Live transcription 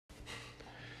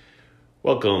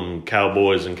Welcome,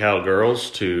 cowboys and cowgirls,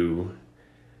 to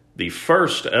the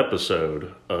first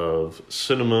episode of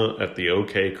Cinema at the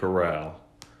OK Corral.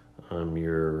 I'm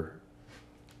your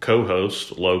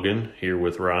co-host, Logan, here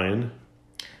with Ryan.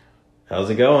 How's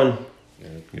it going?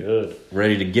 Good.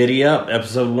 Ready to giddy up,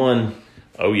 episode 1.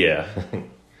 Oh, yeah.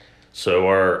 So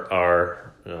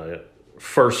our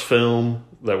first film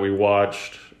that we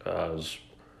watched is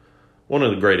one of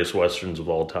the greatest Westerns of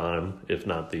all time, if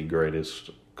not the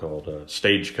greatest, called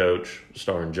Stagecoach,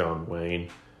 starring John Wayne.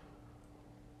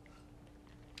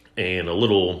 And a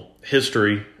little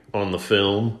history on the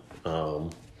film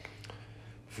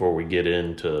before we get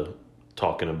into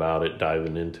talking about it,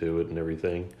 diving into it and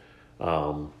everything.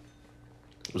 It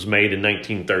was made in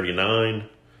 1939,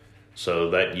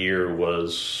 so that year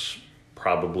was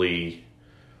probably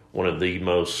one of the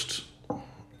most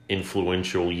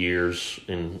influential years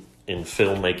in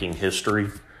filmmaking history.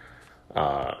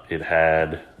 It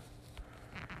had,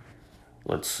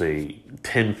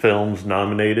 10 films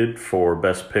nominated for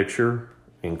Best Picture,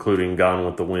 including Gone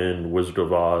with the Wind, Wizard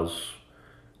of Oz,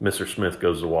 Mr. Smith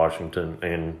Goes to Washington,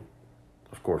 and,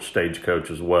 of course, Stagecoach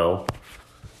as well.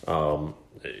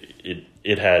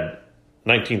 It had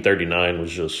 1939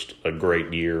 was just a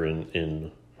great year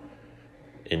in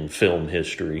film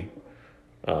history.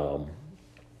 But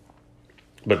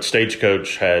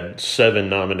Stagecoach had 7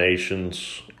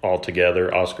 nominations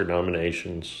altogether, Oscar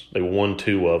nominations. They won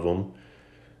 2 of them.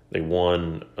 They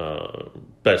won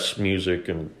Best Music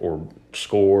or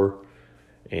Score,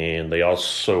 and they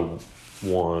also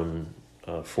won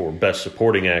for Best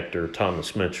Supporting Actor,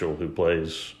 Thomas Mitchell, who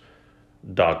plays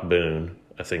Doc Boone.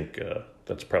 I think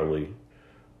that's probably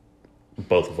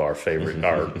both of our favorite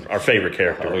our favorite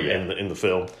character in the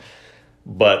film.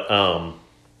 But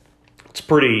it's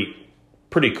pretty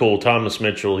cool. Thomas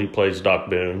Mitchell, he plays Doc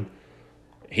Boone.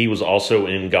 He was also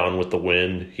in Gone with the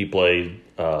Wind. He played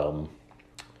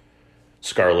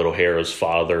Scarlett O'Hara's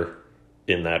father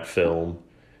in that film.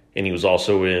 And he was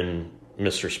also in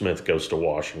Mr. Smith Goes to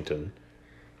Washington,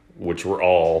 which were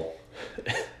all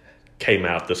came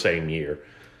out the same year.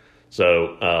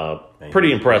 So,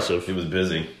 pretty impressive. He was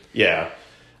busy. Yeah.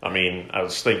 I mean, I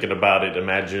was thinking about it.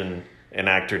 Imagine an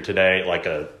actor today, like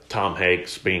a Tom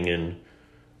Hanks, being in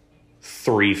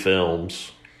 3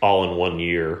 films all in one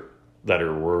year that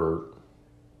were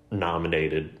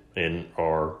nominated and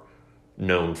are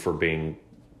known for being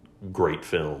great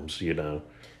films, you know.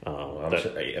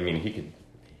 I mean,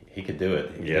 he could do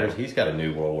it. Yeah. He's got a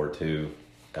new World War II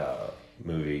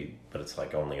movie, but it's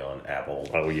like only on Apple.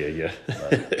 Oh yeah.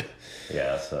 But,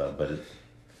 yeah,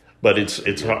 but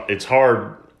it's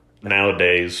hard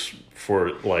nowadays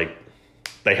for, like,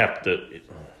 they have to,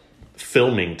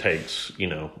 filming takes,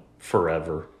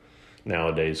 forever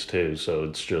nowadays too. So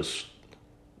it's just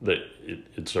that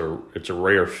it's a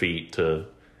rare feat to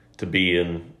be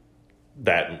in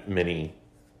that many,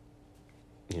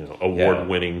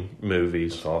 award-winning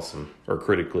movies. That's awesome. Or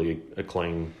critically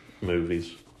acclaimed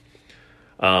movies.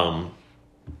 So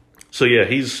yeah,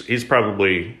 he's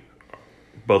probably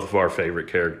both of our favorite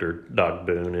character, Doc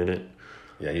Boone, in it.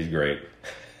 Yeah, he's great.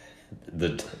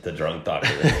 The drunk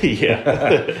doctor.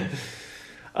 Yeah.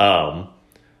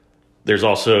 There's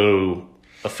also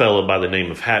a fellow by the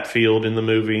name of Hatfield in the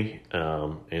movie,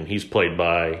 and he's played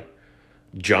by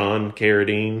John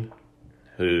Carradine,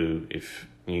 who, if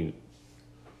you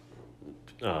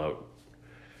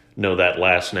know that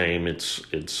last name,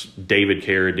 it's David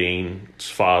Carradine's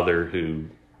father, who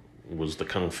was the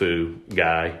kung fu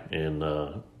guy,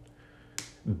 and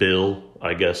Bill,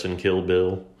 I guess, in Kill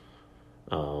Bill.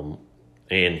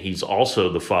 And he's also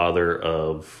the father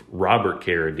of Robert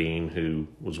Carradine, who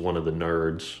was one of the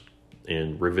nerds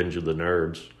in Revenge of the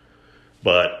Nerds.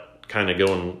 But kind of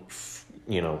going,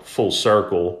 full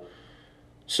circle.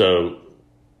 So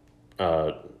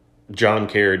John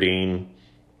Carradine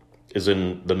is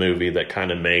in the movie that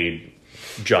kind of made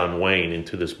John Wayne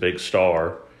into this big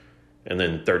star. And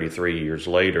then 33 years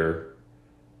later,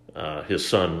 his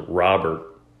son Robert,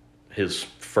 his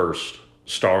first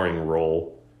starring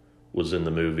role was in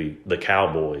the movie The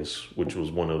Cowboys, which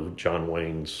was one of John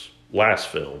Wayne's last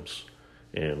films,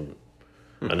 and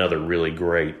another really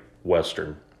great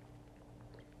Western.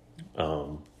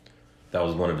 That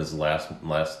was one of his last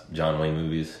John Wayne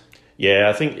movies. Yeah,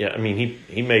 I think. Yeah, I mean,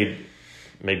 he made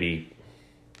maybe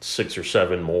 6 or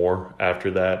 7 more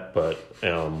after that, but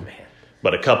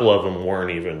a couple of them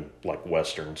weren't even like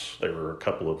Westerns. There were a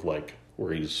couple of, like,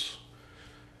 where he's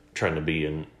trying to be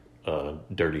in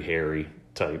Dirty Harry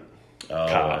type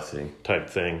type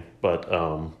thing. But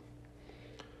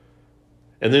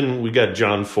and then we got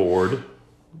John Ford.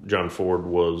 John Ford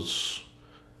was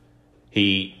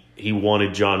he he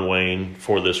wanted John Wayne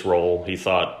for this role. He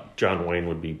thought John Wayne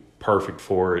would be perfect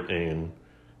for it and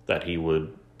that he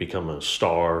would become a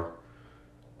star.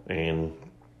 And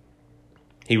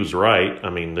he was right. I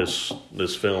mean, this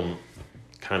film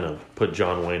kind of put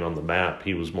John Wayne on the map.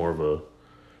 He was more of a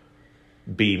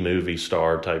B movie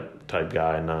star type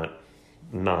guy,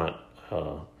 not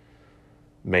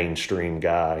mainstream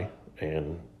guy,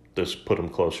 and this put him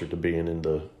closer to being in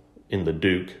the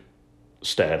Duke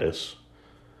status.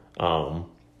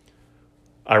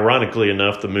 Ironically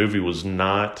enough, the movie was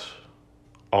not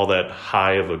all that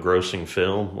high of a grossing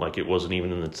film. Like, it wasn't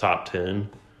even in the top 10.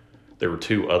 There were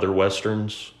 2 other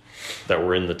westerns that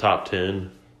were in the top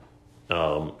 10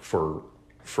 for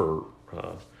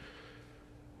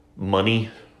money,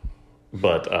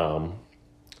 but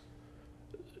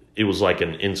it was like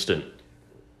an instant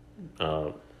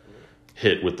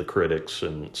hit with the critics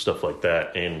and stuff like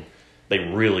that, and they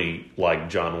really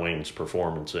liked John Wayne's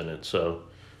performance in it. So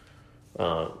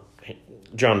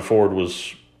John Ford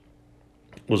was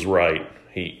right.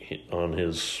 He on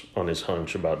his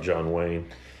hunch about John Wayne.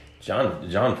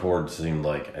 John Ford seemed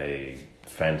like a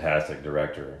fantastic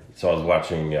director. So I was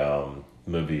watching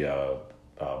movie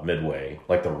Midway,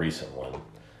 like the recent one,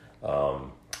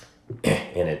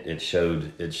 and it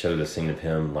showed a scene of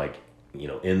him, like, you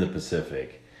know, in the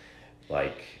Pacific,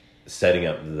 like setting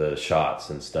up the shots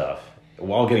and stuff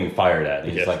while getting fired at.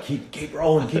 And he's like, keep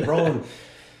rolling.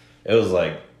 It was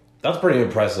like, that's pretty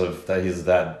impressive that he's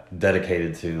that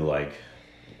dedicated to like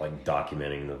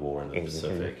documenting the war in the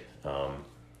Pacific,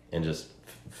 and just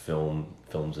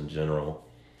films in general.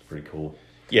 It's pretty cool.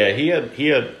 Yeah, he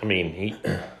had. I mean, he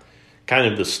kind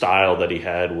of, the style that he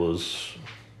had was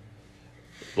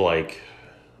like,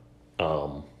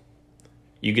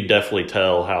 you could definitely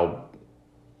tell how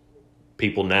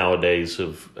people nowadays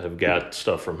have got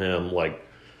stuff from him. Like,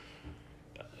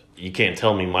 you can't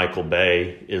tell me Michael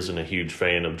Bay isn't a huge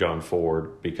fan of John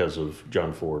Ford because of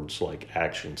John Ford's like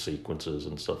action sequences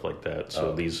and stuff like that.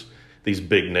 So these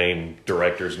big name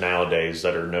directors nowadays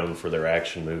that are known for their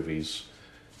action movies,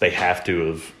 they have to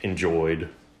have enjoyed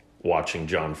watching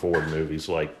John Ford movies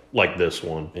like this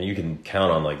one. And you can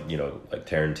count on, like, you know, like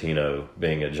Tarantino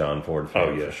being a John Ford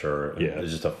fan for sure. Yeah.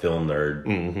 He's just a film nerd.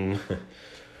 Mm-hmm.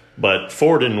 But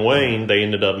Ford and Wayne, they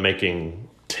ended up making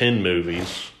 10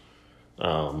 movies,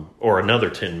 or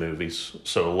another 10 movies,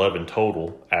 so 11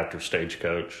 total after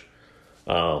Stagecoach.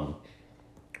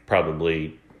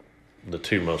 Probably the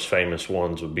 2 most famous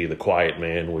ones would be The Quiet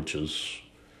Man, which is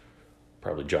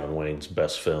probably John Wayne's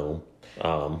best film.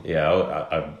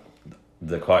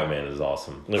 The Quiet Man is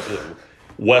awesome.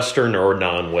 Western or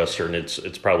non-Western,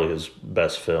 it's probably his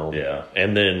best film. Yeah.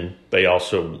 And then they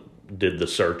also did The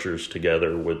Searchers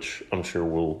together, which I'm sure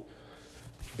we'll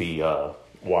be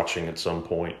watching at some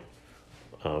point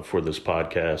for this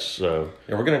podcast. So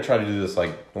yeah, we're gonna try to do this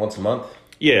like once a month.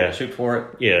 Yeah, shoot for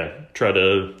it. Yeah, try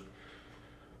to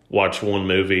watch one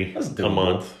movie a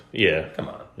month. Yeah, come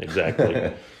on,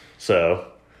 exactly.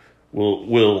 So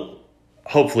we'll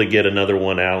hopefully get another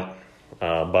one out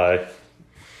by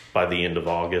the end of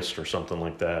August or something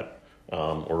like that,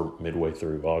 or midway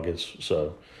through August.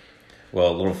 So,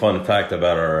 well, a little fun fact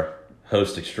about our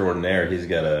host extraordinaire: he's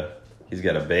got a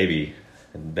baby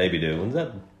due. When's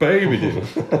that baby due?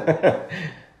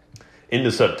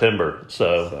 Into September.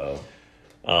 So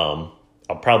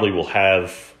I probably will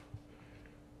have.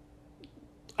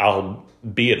 I'll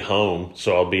be at home,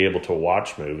 so I'll be able to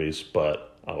watch movies,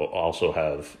 but I'll also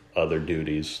have other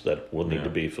duties that will need to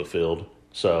be fulfilled.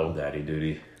 So daddy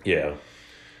duty. Yeah.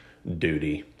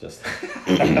 Duty. Just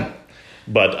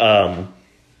but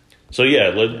so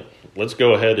yeah, let's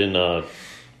go ahead and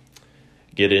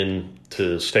get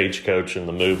into Stagecoach and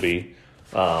the movie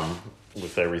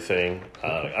with everything.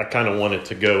 I kind of wanted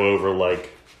to go over,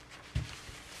 like,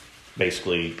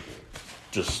 basically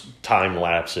just time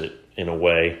lapse it in a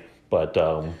way, but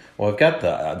well, I've got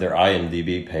their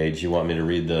IMDb page. You want me to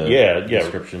read the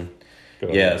description?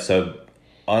 Yeah, so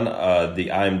on the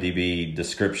IMDb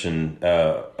description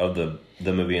of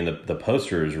the movie, and the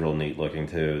poster is real neat looking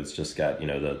too. It's just got, you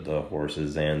know, the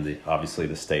horses and obviously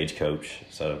the stagecoach.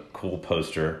 So cool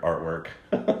poster artwork.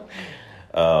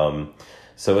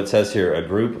 So it says here, a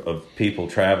group of people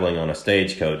traveling on a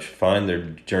stagecoach find their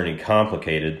journey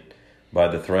complicated by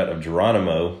the threat of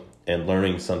Geronimo and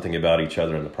learning something about each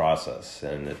other in the process.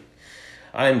 And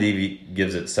IMDb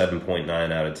gives it 7.9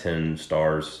 out of 10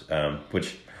 stars,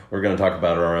 which we're going to talk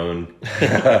about our own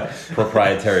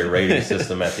proprietary rating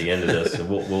system at the end of this.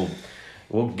 So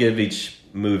we'll give each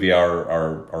movie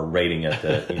our rating at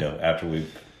the, you know, after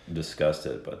we've discussed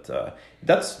it. But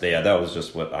that was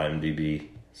just what IMDb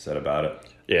said about it.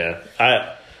 Yeah,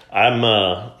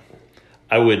 I'm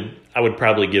I would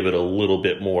probably give it a little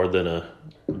bit more than a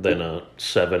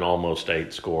 7, almost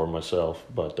 8 score myself,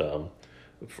 but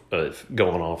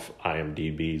going off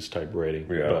IMDb's type rating.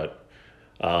 Yeah.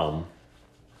 But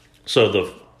so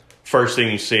the first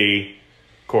thing you see,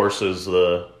 of course, is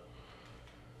the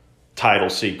title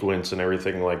sequence and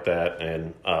everything like that,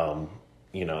 and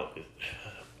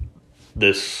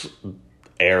this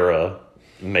era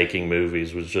making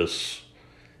movies was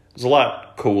a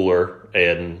lot cooler,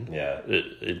 and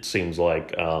it seems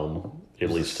like at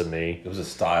least to me, it was a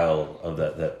style of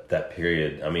that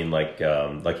period. I mean, like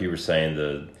you were saying,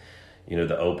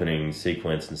 the opening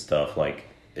sequence and stuff, like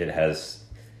it has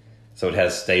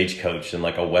Stagecoach in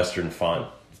like a Western font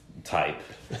type,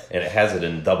 and it has it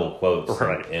in double quotes.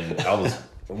 Right. And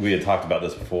we had talked about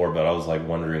this before, but I was like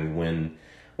wondering when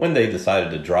they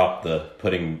decided to drop the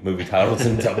putting movie titles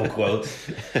in double quotes.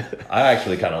 I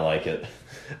actually kind of like it.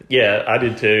 Yeah, I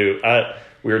did too.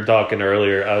 We were talking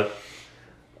earlier.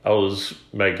 I was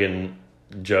making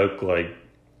a joke like,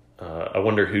 I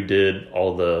wonder who did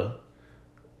all the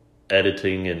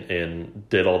editing and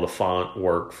did all the font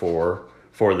work for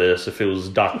this. If it was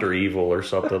Dr. Evil or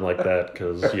something like that,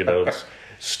 because it's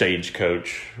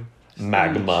Stagecoach,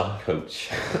 Magma Coach.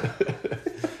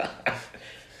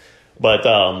 But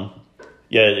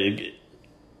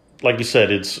like you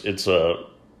said, it's a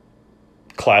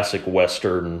classic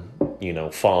Western,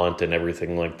 font and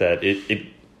everything like that.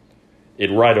 It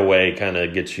right away kind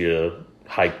of gets you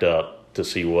hyped up to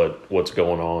see what's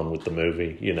going on with the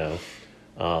movie,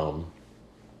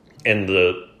 and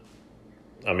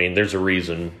there's a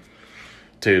reason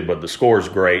too, but the score's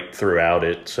great throughout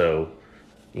it. So,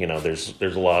 there's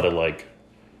a lot of like,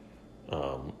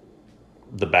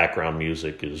 the background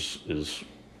music is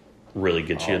really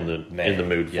gets you in the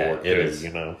mood for it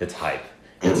too, It's hype.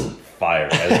 It's fire,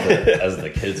 as the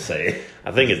kids say.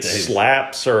 I think it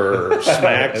slaps or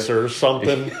smacks or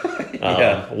something.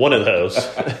 One of those.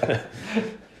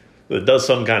 It does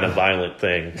some kind of violent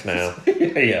thing now.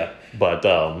 Yeah. But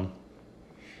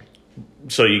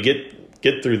so you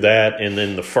get through that, and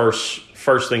then the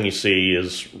first thing you see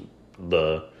is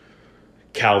the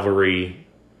cavalry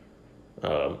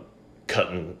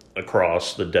cutting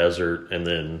across the desert, and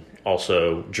then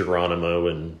also Geronimo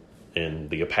and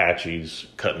the Apaches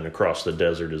cutting across the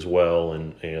desert as well,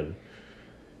 and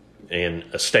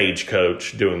a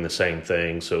stagecoach doing the same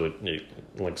thing. So it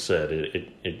like I said,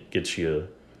 it gets you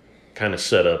kind of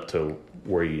set up to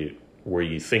where you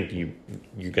think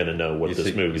you're going to know what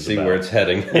this movie's about. See where it's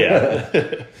heading.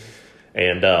 Yeah.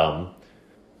 And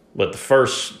but the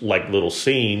first like little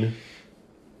scene,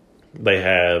 they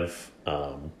have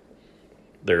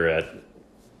they're at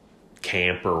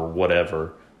camp or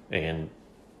whatever, and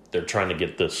they're trying to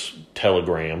get this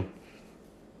telegram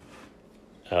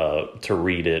to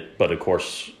read it, but of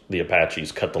course the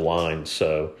Apaches cut the line,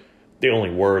 so the only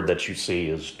word that you see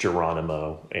is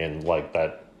Geronimo, and like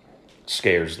that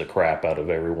scares the crap out of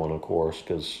everyone, of course,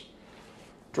 because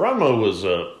Geronimo was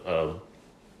a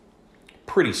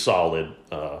pretty solid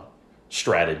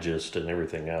strategist and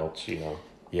everything else,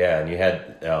 Yeah, and you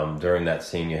had during that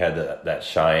scene, you had that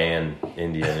Cheyenne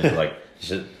Indian, and like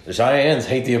the Cheyennes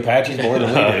hate the Apaches more than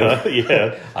we do.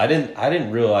 Yeah, I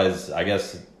didn't realize, I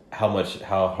guess,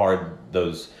 how hard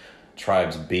those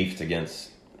tribes beefed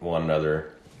against one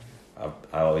another.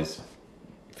 I always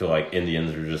feel like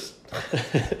Indians are just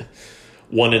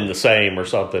one and the same or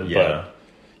something. Yeah. But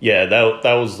yeah,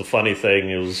 that was the funny thing.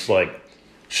 It was like,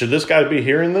 should this guy be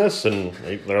hearing this? And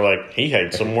they're like, he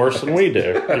hates them worse than we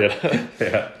do.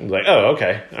 Yeah. I was like, oh,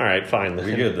 okay, all right, fine then.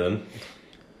 We're good then.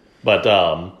 But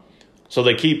so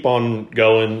they keep on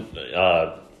going.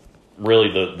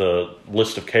 Really, the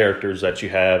list of characters that you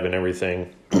have and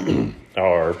everything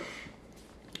are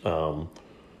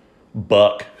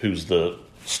Buck, who's the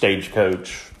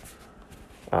stagecoach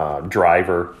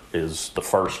driver, is the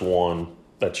first one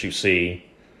that you see,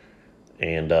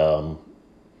 and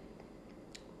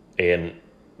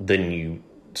then you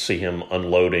see him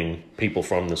unloading people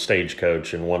from the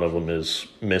stagecoach, and one of them is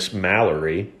Miss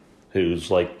Mallory,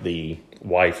 who's like the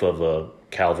wife of a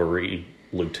cavalry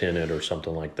lieutenant or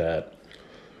something like that,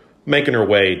 making her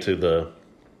way to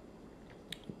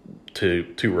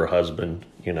her husband,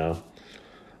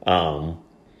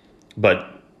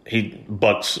 but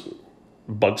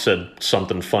Buck said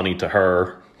something funny to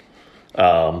her,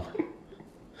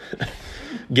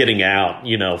 getting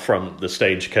out, from the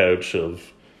stagecoach of,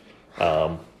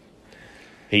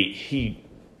 he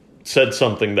said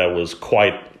something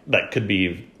that could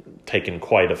be taken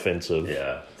quite offensive.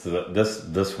 Yeah. So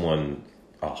this one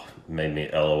made me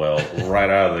LOL right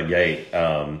out of the gate.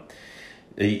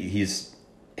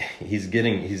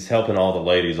 he's helping all the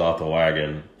ladies off the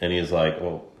wagon, and he's like,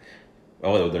 well,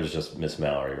 oh, there's just Miss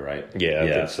Mallory, right? Yeah,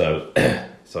 yeah. So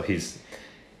so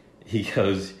he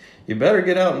goes, you better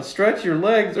get out and stretch your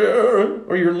legs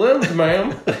or your limbs,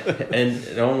 ma'am.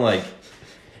 and I'm like,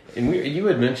 and you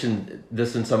had mentioned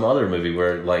this in some other movie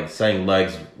where like saying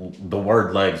legs, the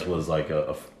word legs was like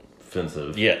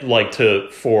offensive. Yeah, like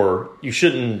you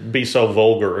shouldn't be so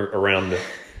vulgar around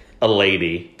a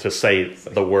lady to say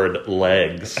the word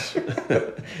legs.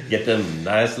 Get them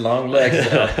nice long legs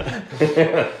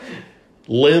out.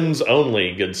 Limbs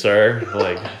only, good sir.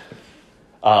 Like,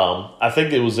 I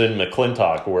think it was in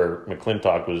McClintock where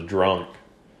McClintock was drunk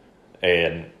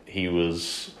and he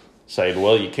was saying,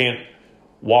 well, you can't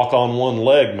walk on one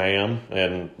leg, ma'am.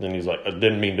 And then he's like, I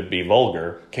didn't mean to be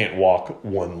vulgar. Can't walk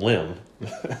one limb.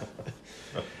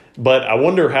 But I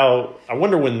wonder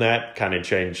when that kind of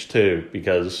changed too,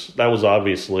 because that was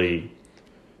obviously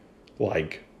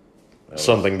like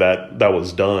something that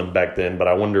was done back then. But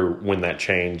I wonder when that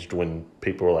changed, when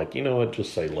people were like, you know what,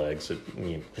 just say legs.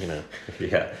 You know.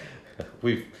 Yeah,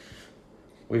 we've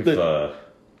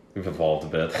evolved a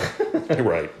bit.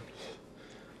 Right.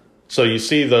 So you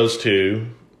see those two,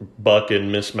 Buck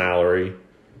and Miss Mallory,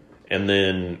 and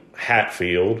then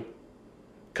Hatfield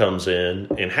comes in,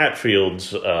 and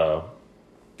Hatfield's I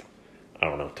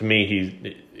don't know, to me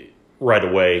he right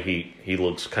away he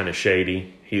looks kind of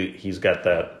shady. He's got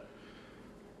that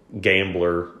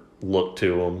gambler look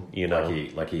to him, you know,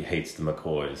 like he hates the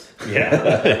McCoys.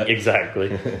 Yeah.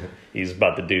 Exactly. He's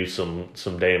about to do some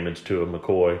damage to a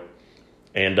McCoy.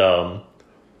 And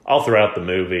all throughout the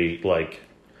movie, like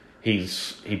he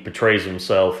portrays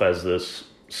himself as this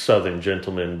Southern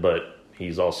gentleman, but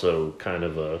he's also kind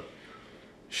of a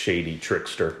shady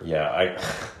trickster. Yeah,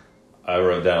 I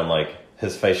wrote down like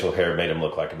his facial hair made him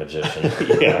look like a magician.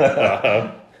 Yeah.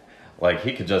 Uh-huh. Like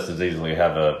he could just as easily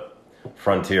have a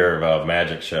Frontier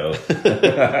magic show.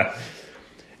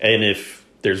 And if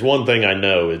there's one thing I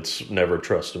know, it's never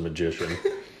trust a magician.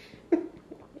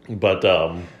 But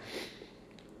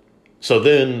so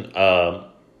then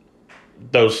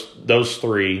those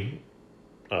three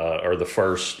are the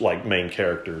first like main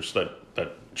characters that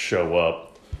show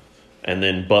up. And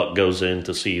then Buck goes in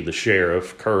to see the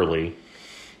sheriff, Curly,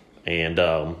 and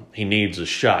he needs a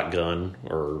shotgun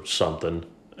or something.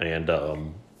 And,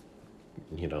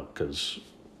 you know, because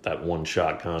that one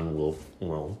shotgun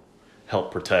will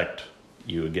help protect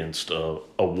you against a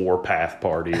warpath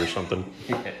party or something.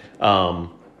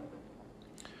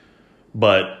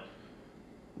 But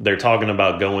they're talking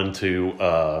about going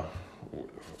to,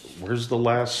 where's the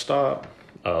last stop?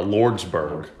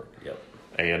 Lordsburg. Yep.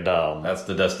 And that's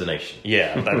the destination.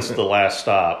 Yeah, that's the last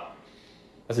stop.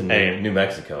 That's in New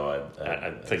Mexico.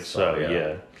 I think so.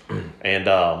 Yeah.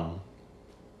 And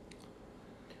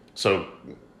so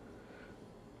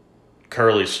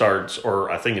Curly starts,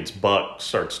 or I think it's Buck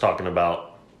starts talking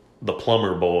about the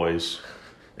Plumber Boys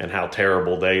and how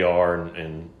terrible they are,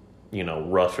 and you know,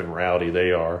 rough and rowdy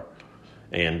they are.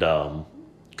 And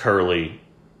Curly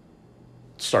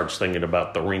starts thinking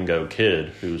about the Ringo Kid,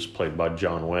 who's played by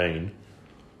John Wayne.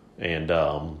 And,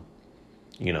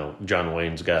 you know, John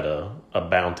Wayne's got a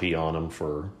bounty on him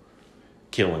for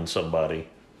killing somebody.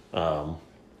 And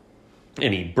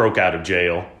he broke out of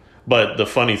jail. But the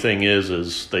funny thing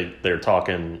is they're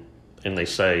talking and they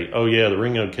say, oh, yeah, the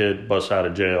Ringo Kid busts out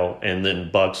of jail. And then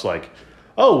Buck's like,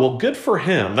 oh, well, good for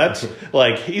him. That's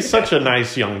like, he's such a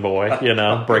nice young boy, you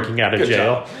know, breaking out of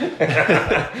jail.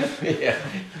 Yeah.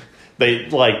 They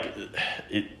like,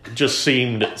 it just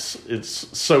seemed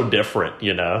it's so different,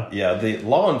 you know? Yeah, the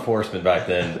law enforcement back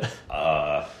then,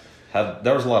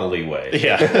 there was a lot of leeway.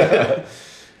 Yeah.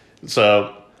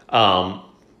 So,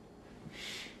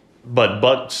 but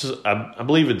Buck's, I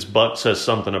believe it's Buck says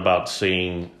something about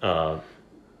seeing the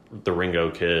Ringo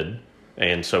Kid.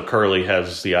 And so Curly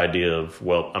has the idea of,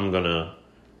 well, I'm gonna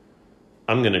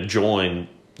join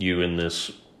you in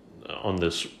this on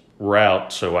this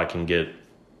route so I can get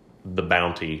the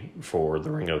bounty for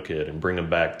the Ringo Kid and bring him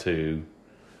back to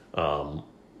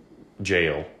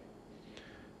jail.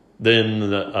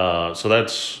 Then so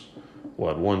that's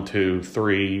what, 1, 2,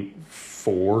 3,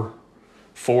 4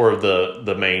 of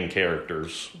the main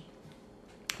characters.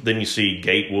 Then you see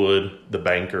Gatewood, the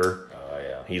banker.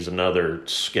 He's another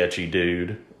sketchy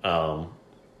dude,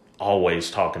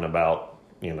 always talking about,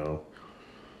 you know,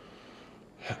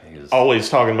 always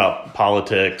talking about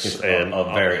politics and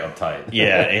very uptight.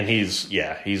 Yeah, and he's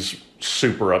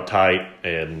super uptight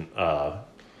and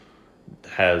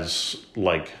has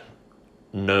like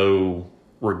no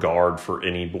regard for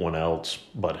anyone else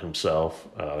but himself.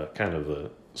 Kind of a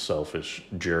selfish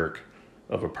jerk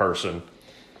of a person.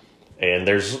 And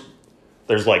there's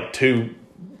like two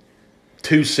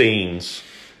scenes.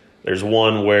 There's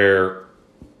one where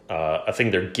I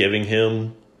think they're giving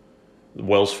him,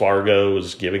 Wells Fargo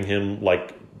is giving him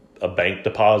like a bank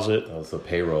deposit. Oh, it's the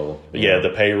payroll. Yeah, the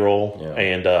payroll. Yeah.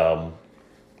 And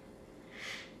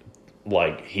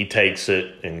like he takes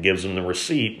it and gives him the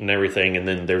receipt and everything, and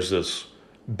then there's this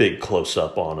big close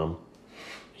up on him,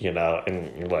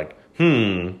 and you're like,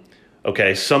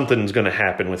 okay, something's going to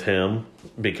happen with him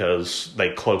because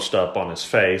they closed up on his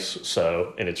face,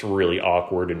 and it's really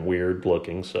awkward and weird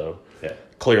looking, so Yeah.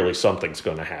 clearly something's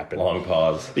going to happen. Long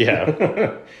pause.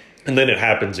 Yeah. And then it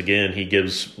happens again. He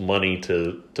gives money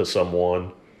to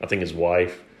someone, I think his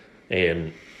wife,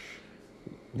 and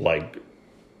like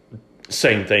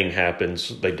same thing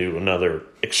happens. They do another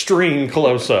extreme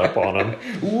close up on him.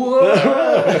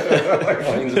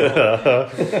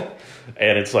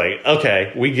 And it's like,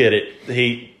 okay, we get it.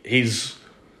 He's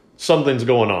something's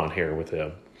going on here with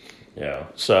him. Yeah.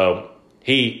 So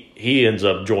he ends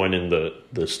up joining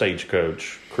the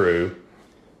stagecoach crew.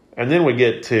 And then we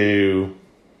get to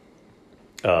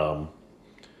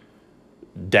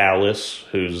Dallas,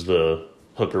 who's the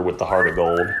hooker with the heart of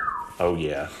gold. Oh,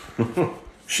 yeah.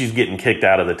 She's getting kicked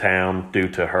out of the town due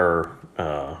to her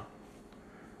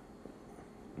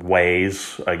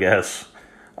ways, I guess.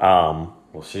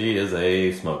 Well, she is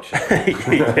a smoke show.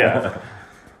 Yeah.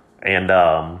 And,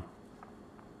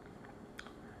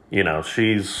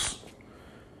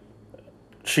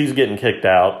 she's getting kicked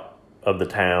out of the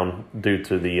town due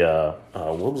to the,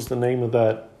 what was the name of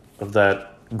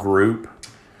that group?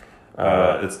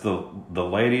 It's the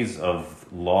Ladies of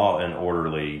Law and Order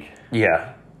League.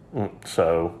 Yeah.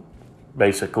 So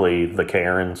basically the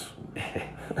Karens.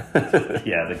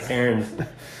 Yeah, the Karens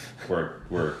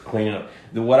were cleaning up.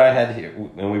 What I had here,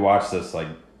 and we watched this like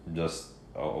just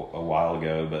a while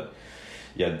ago, but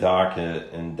yeah, Doc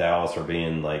and Dallas are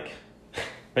being like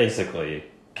basically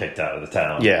kicked out of the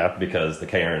town. Yeah. Because the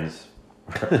Karens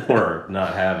were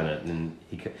not having it, and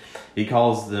he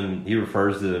calls them, he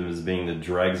refers to them as being the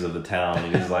dregs of the town,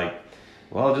 and he's like,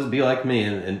 well, just be like me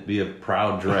and be a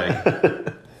proud dreg.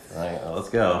 Right, well, let's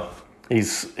go. He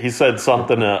said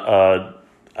something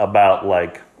about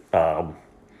like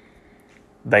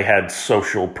they had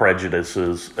social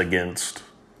prejudices against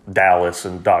Dallas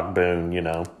and Doc Boone,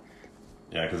 Yeah,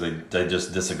 because they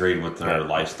just disagreed with their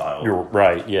lifestyle. You're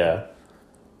right, yeah.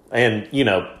 And,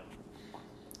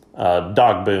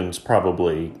 Doc Boone's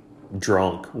probably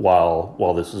drunk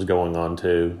while this is going on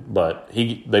too, but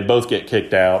they both get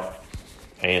kicked out,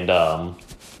 and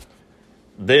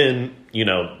then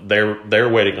they're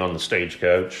waiting on the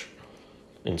stagecoach,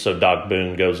 and so Doc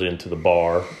Boone goes into the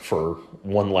bar for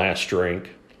one last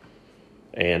drink,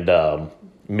 and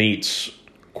meets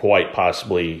quite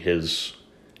possibly his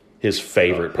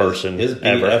favorite person his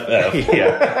ever. BFF.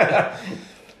 Yeah.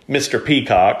 Mr.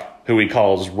 Peacock, who he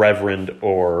calls Reverend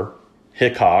or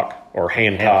Hickok or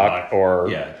Hancock or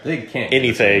they can't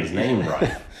anything. get his name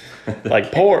right.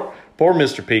 Like poor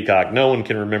Mr. Peacock. No one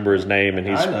can remember his name, and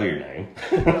I know your name.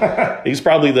 he's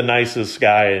probably the nicest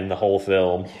guy in the whole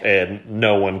film, and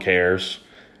no one cares.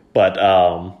 But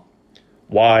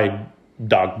why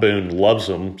Doc Boone loves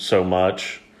him so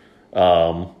much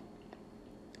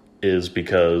is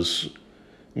because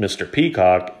Mr.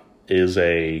 Peacock is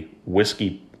a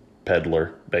whiskey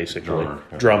peddler, basically.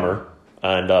 Drummer.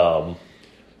 And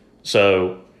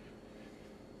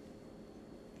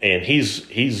and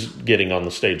he's getting on the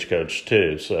stagecoach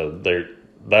too. So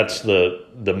that's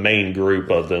the main group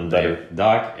of them that are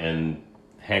Doc and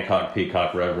Hancock,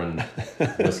 Peacock, Reverend,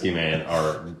 Whiskey Man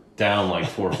are down like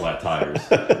 4 flat tires.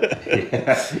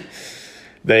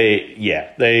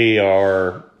 They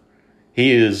are.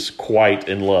 He is quite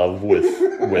in love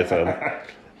with him,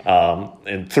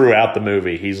 and throughout the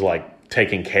movie, he's like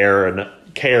taking care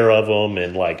of him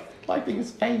and like Wiping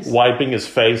his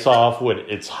face off when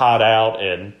it's hot out,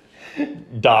 and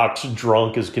Doc's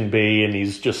drunk as can be, and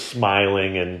he's just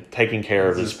smiling and taking care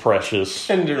of his precious.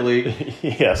 tenderly,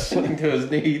 Yes, tending to his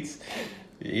needs.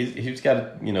 He's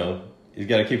got to, he's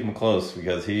got to keep him close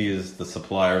because he is the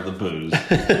supplier of the booze.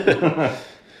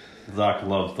 Doc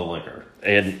loves the liquor,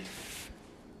 and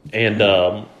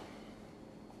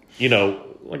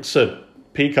like I said,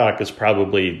 Peacock is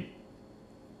probably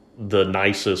the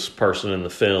nicest person in the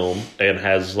film and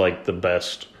has like the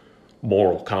best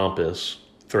moral compass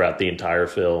throughout the entire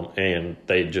film, and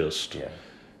they just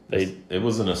it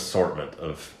was an assortment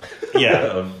of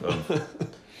of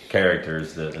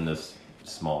characters that in this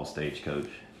small stagecoach,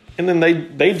 and then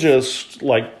they just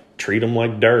like treat them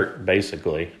like dirt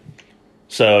basically.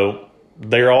 So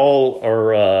they're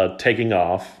all taking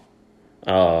off,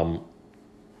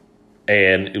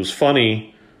 And it was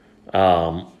funny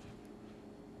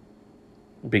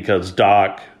because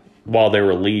Doc, while they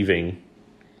were leaving,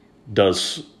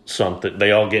 does something.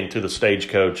 They all get into the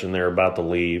stagecoach and they're about to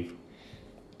leave.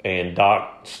 And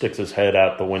Doc sticks his head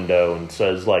out the window and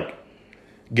says, like,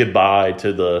 goodbye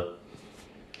to the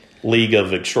League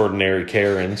of Extraordinary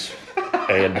Karens.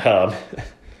 And,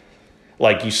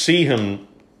 like, you see him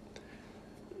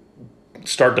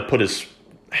start to put his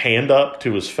hand up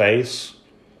to his face.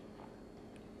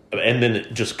 And then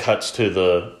it just cuts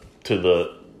to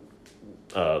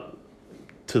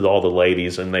all the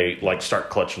ladies, and they like start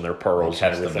clutching their pearls.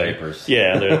 Catch and the vapors.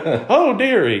 Yeah, they're, oh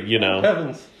dearie, you know.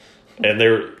 Heavens. And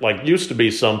there like used to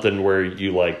be something where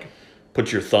you like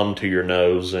put your thumb to your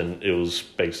nose, and it was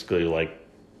basically like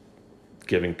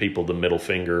giving people the middle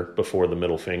finger before the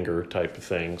middle finger type of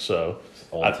thing. So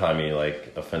Old-timey,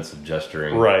 like, offensive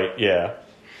gesturing. right, yeah.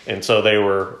 And so they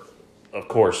were, of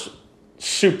course,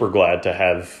 super glad to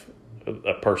have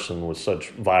a person with such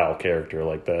vile character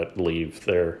like that leave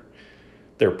their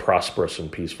prosperous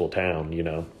and peaceful town, you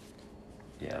know.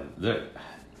 Yeah,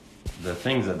 the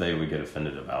things that they would get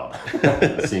offended about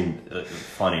seem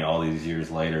funny all these years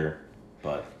later,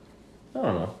 but I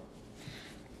don't know.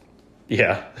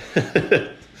 Yeah.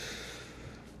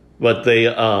 But they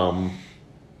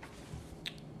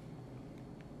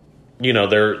you know,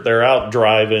 they're out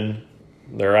driving,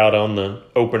 they're out on the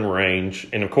open range,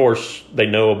 and of course they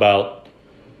know about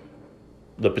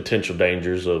the potential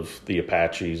dangers of the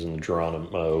Apaches and the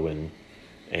Geronimo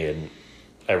and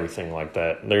everything like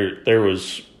that. There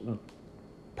was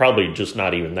probably just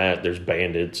not even that. There's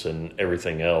bandits and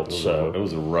everything else. It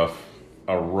was a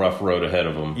rough road ahead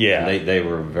of them. Yeah, and they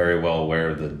were very well aware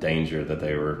of the danger that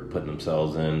they were putting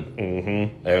themselves in.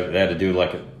 Mm-hmm. They had to do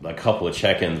like a couple of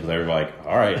check-ins, but they were like,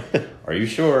 "All right, are you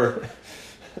sure?"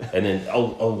 And then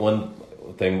one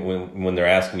thing when they're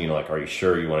asking you like, "Are you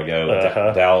sure you want to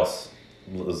go?" Dallas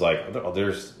was like, "Oh,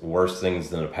 there's worse things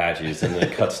than Apaches," and then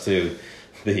it cuts to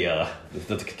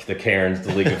the Karens,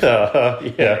 the League of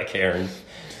Karens.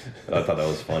 I thought that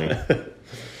was funny.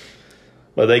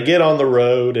 But they get on the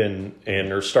road and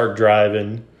start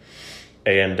driving,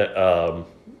 and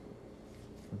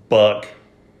Buck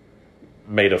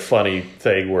made a funny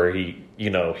thing where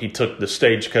he took the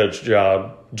stagecoach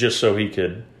job just so he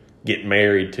could get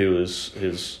married to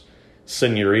his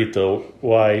senorita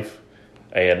wife,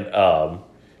 and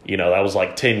that was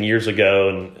like 10 years ago,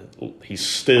 and he's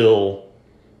still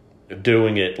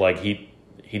doing it. Like he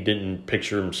didn't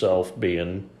picture himself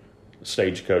being a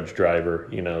stagecoach driver.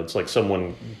 It's like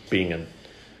someone being a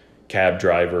cab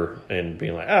driver and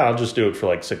being like, I'll just do it for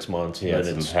like 6 months. And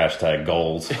then it's hashtag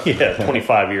goals.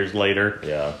 25 years later.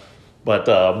 Yeah.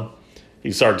 But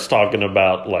he starts talking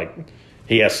about like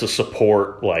he has to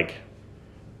support like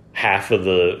half of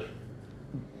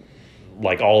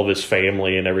all of his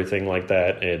family and everything like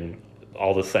that, and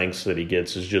all the thanks that he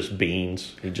gets is just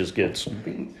beans. He just gets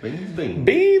beans.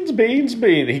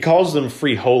 He calls them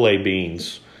frijole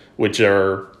beans, which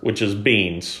is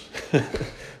beans.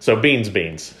 So beans.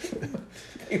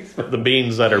 The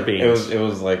beans that are beans. It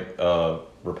was like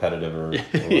repetitive or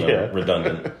whatever,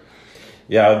 redundant.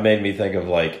 Yeah, it made me think of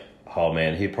like, oh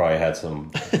man, he probably had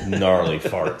some gnarly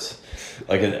farts,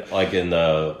 like in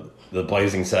the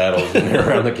Blazing Saddles when they're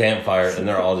around the campfire and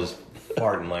they're all just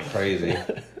farting like crazy.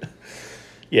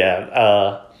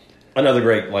 Yeah. Another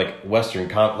great like Western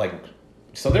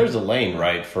so there's a lane,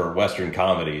 right, for Western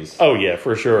comedies. Oh yeah,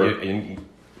 for sure. I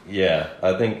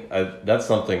think that's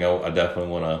something I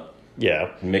definitely want to.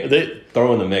 Yeah,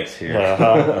 throw in the mix here.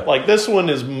 Like this one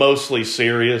is mostly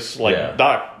serious. Like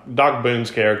Doc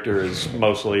Boone's character is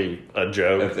mostly a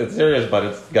joke. It's serious, but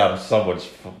it's got so much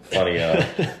funny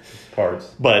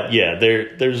parts. But yeah,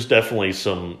 there's definitely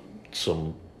some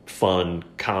fun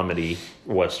comedy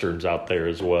westerns out there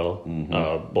as well.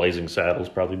 Mm-hmm. Blazing Saddles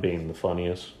probably being the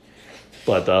funniest.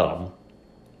 But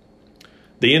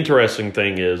the interesting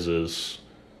thing is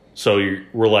so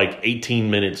we're like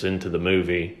 18 minutes into the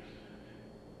movie.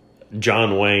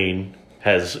 John Wayne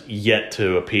has yet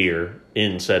to appear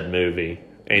in said movie,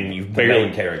 and you've barely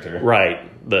main character,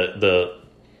 right? The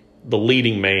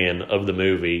leading man of the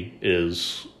movie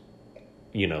is,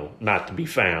 not to be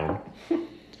found,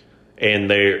 and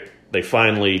they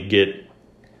finally get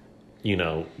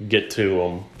to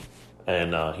him,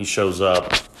 and he shows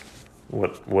up.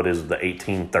 What is the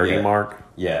 18:30 mark?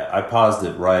 Yeah, I paused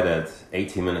it right at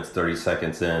 18 minutes 30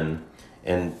 seconds in,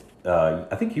 and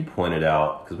I think you pointed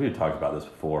out, because we had talked about this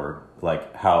before,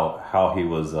 like how he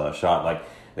was shot. Like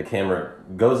the camera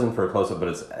goes in for a close up, but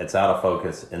it's out of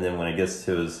focus, and then when it gets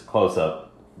to his close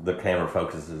up, the camera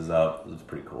focuses up. It's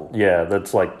pretty cool. Yeah,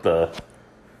 that's like the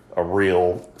a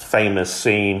real famous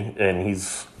scene, and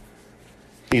he's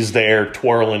there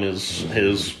twirling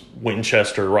his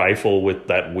Winchester rifle with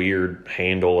that weird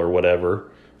handle or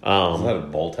whatever. Is that a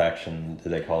bolt action?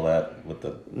 Did they call that with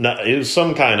the? No, it was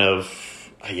some kind of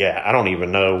I don't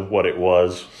even know what it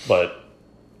was, but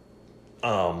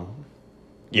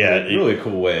really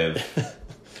cool way of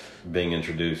being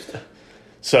introduced.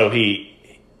 So he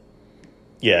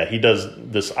does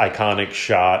this iconic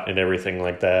shot and everything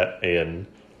like that,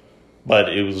 but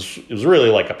it was really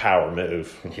like a power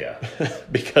move. Yeah,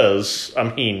 because I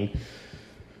mean,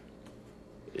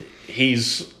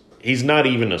 he's not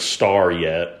even a star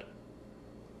yet.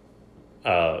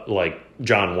 Like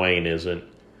John Wayne isn't,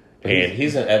 and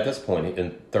he's at this point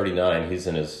in 39. He's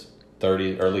in his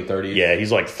early 30s. Yeah,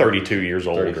 he's like 32 years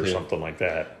old 32. or something like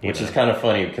that. Which is kind of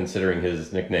funny considering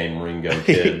his nickname Ringo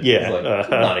Kid. Yeah. He's like,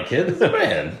 not a kid, it's a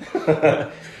man.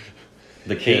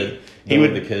 The kid.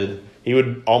 The kid. He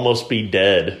would almost be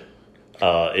dead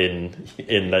in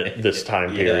this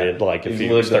time period. Yeah. Like if he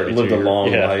was 32. Lived a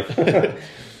long life.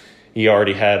 He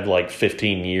already had like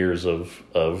 15 years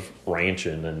of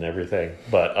ranching and everything.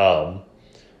 But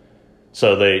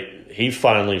so he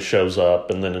finally shows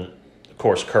up, and then of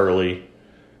course Curly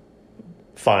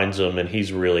finds him, and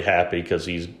he's really happy because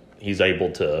he's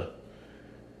able to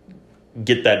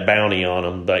get that bounty on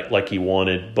him like he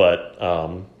wanted. But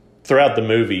throughout the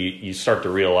movie, you start to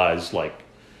realize like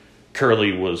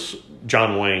Curly was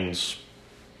John Wayne's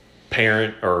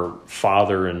parent or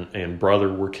father and brother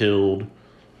were killed,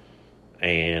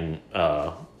 and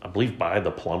I believe by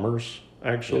the plumbers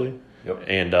actually. Yep.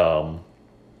 And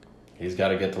he's got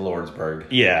to get to Lordsburg.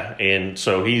 Yeah, and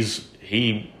so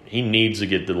he needs to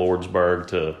get to Lordsburg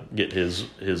to get his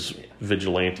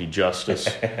vigilante justice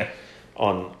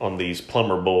on these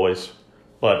plumber boys.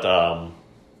 But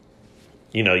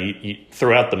you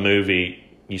throughout the movie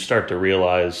you start to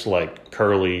realize like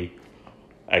Curly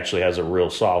actually has a real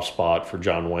soft spot for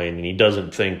John Wayne, and he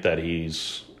doesn't think that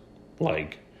he's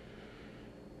like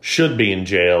should be in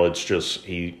jail. It's just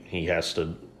he has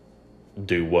to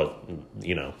do what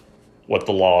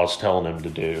the law is telling him to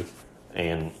do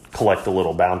and collect a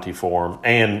little bounty for him.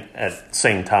 And at the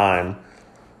same time,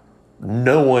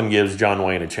 no one gives John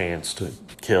Wayne a chance to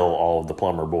kill all of the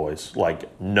plumber boys.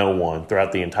 Like, no one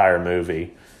throughout the entire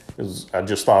movie. I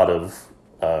just thought of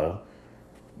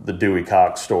the Dewey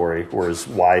Cox story where his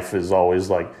wife is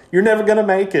always like, "You're never going to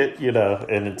make it,"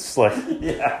 and it's like,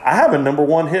 yeah, I have a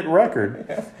 #1 hit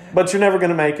record, but you're never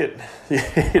going to make it.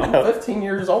 I'm 15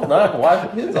 years old now. I have a wife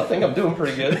and kids. I think I'm doing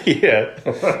pretty good.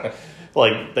 Yeah.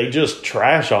 Like, they just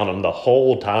trash on him the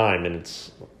whole time, and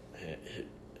it's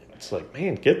like,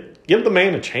 man, give the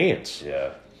man a chance.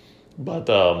 Yeah. But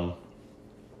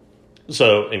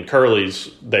and Curly's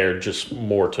there just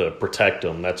more to protect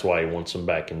him. That's why he wants him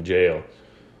back in jail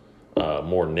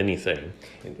more than anything.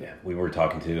 Yeah, we were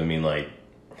talking to. I mean, like,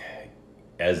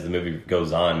 as the movie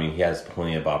goes on, I mean, he has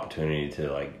plenty of opportunity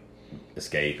to like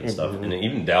escape and stuff. And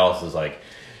even Dallas is like,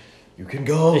 "You can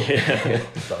go." Yeah.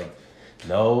 It's like,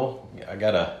 no, I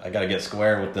gotta get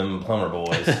square with them plumber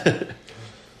boys.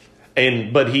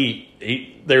 But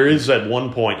he there is at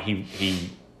one point he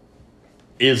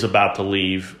is about to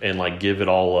leave and like give it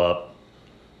all up,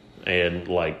 and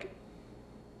like,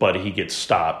 but he gets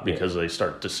stopped because they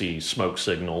start to see smoke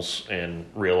signals and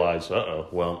realize,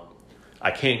 well, I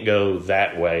can't go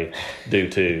that way due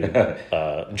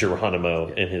to Geronimo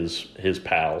and his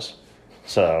pals.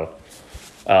 So,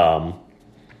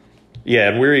 yeah,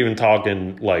 and we're even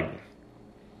talking like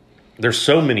there's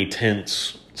so many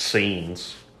tense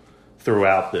scenes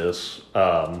throughout this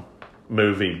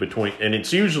movie and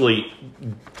it's usually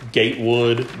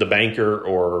Gatewood, the banker,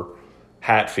 or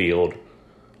Hatfield,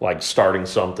 like starting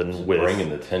something just with bringing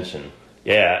the tension.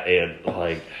 Yeah, and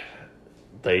like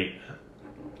they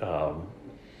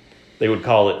would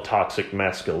call it toxic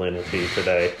masculinity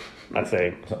today, I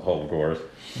think. Oh, of course.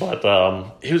 But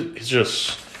it's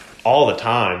just all the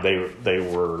time they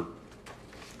were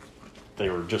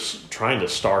just trying to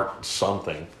start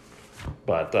something.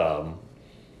 But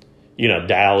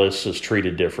Dallas is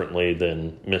treated differently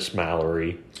than Miss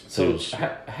Mallory. So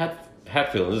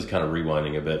Hatfield, this is kind of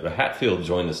rewinding a bit, but Hatfield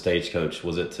joined the Stagecoach.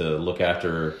 Was it to look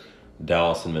after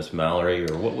Dallas and Miss Mallory,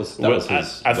 or what was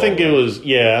his I think it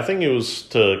was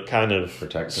to kind of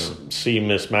protect them, see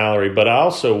Miss Mallory, but I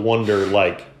also wonder,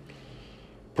 like,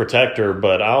 protect her,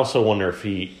 but I also wonder if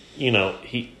he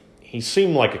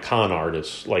seemed like a con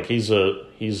artist, like he's a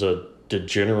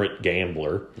degenerate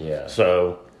gambler. Yeah.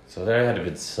 So there had to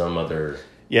be some other.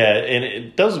 Yeah, and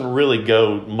it doesn't really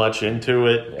go much into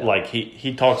it. Yeah. Like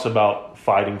he talks about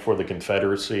fighting for the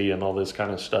Confederacy and all this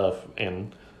kind of stuff,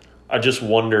 and I just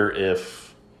wonder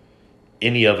if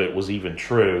any of it was even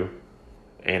true,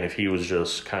 and if he was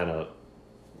just kind of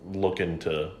looking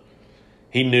to,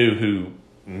 he knew who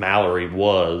Mallory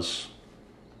was.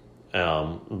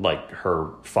 Like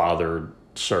her father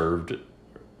served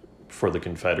for the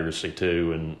Confederacy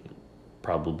too, and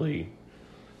probably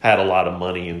had a lot of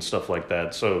money and stuff like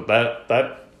that. So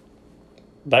that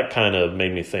kind of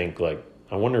made me think, like,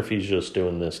 I wonder if he's just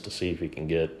doing this to see if he can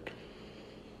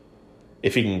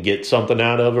get something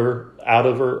out of her,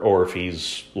 or if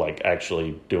he's like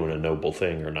actually doing a noble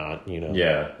thing or not.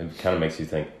 Yeah, it kind of makes you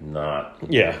think not.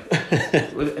 Yeah.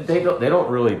 They don't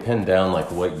really pin down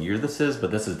like what year this is,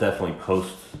 but this is definitely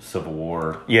post Civil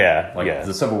War. Yeah, like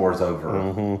the Civil War's over.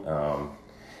 Mm-hmm.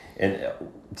 And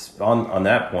on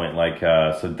that point, like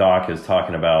so Doc is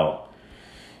talking about,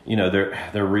 they're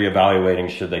reevaluating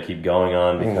should they keep going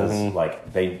on, because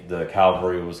like the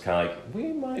cavalry was kind of like,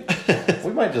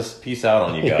 we might just peace out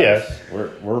on you guys. Yeah.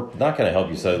 We're not going to help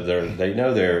you. So they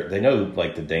know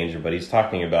like the danger, but he's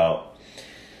talking about,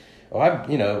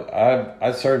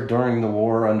 I served during the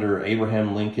war under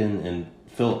Abraham Lincoln and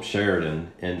Philip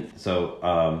Sheridan, and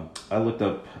so I looked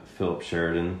up Philip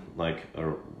Sheridan like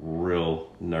a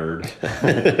real nerd,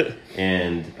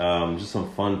 and just some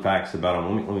fun facts about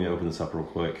him. Let me open this up real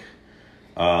quick.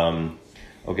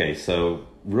 Okay, so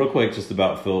real quick, just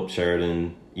about Philip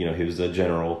Sheridan. He was a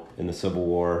general in the Civil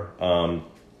War. In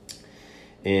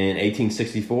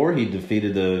 1864, he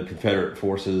defeated the Confederate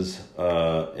forces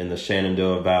in the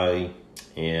Shenandoah Valley,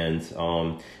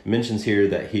 and mentions here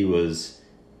that he was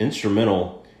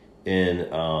instrumental in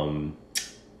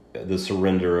the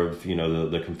surrender of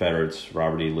the Confederates,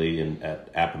 Robert E. Lee, and at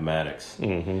Appomattox.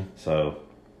 So,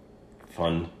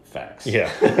 fun facts.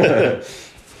 Yeah.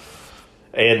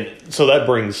 And so that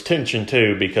brings tension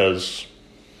too, because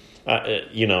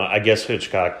I guess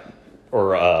Hitchcock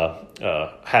or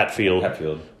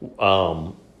Hatfield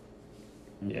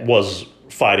was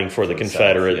fighting for the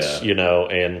Confederates, South, yeah.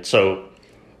 And so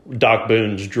Doc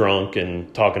Boone's drunk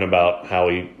and talking about how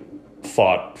he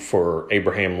fought for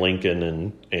Abraham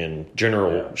Lincoln and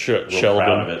General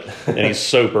Sheldon, and he's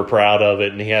super proud of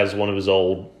it. And he has one of his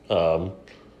old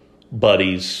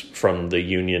buddies from the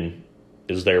Union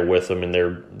is there with him, and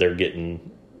they're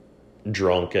getting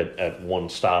drunk at one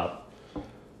stop,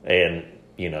 and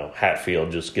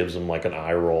Hatfield just gives them like an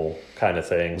eye roll kind of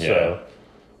thing. Yeah. So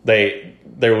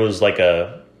there was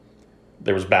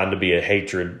bound to be a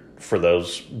hatred for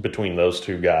between those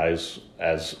two guys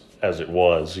as it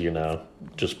was,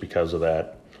 just because of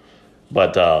that.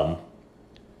 But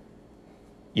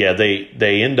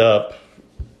they end up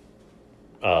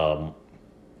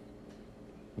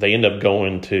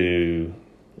going to,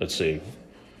 let's see.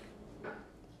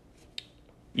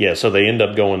 Yeah, so they end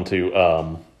up going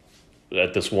to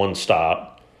at this one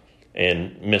stop,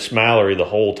 and Miss Mallory the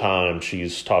whole time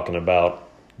she's talking about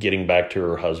getting back to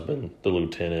her husband, the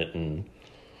lieutenant, and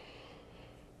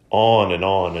on and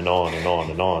on and on and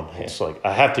on and on. It's like,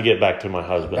 I have to get back to my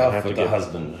husband. I have to get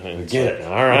husband. Get it.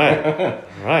 All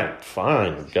right,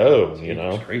 fine, go.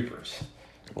 Creepers.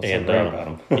 And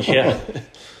yeah,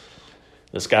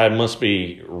 this guy must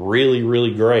be really,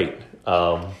 really great.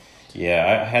 Yeah,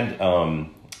 I had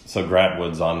so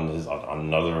Gratwood's on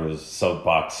another of his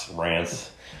soapbox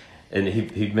rants, and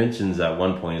he mentions at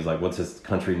one point, he's like, "What's his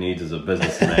country needs is a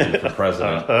businessman for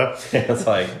president." It's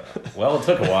like, well, it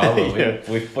took a while, but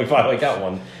we finally got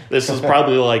one. This is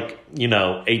probably like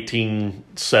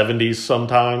 1870s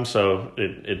sometime, so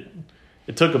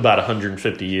it took about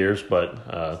 150 years,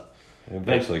 but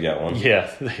eventually got one. Yeah,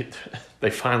 they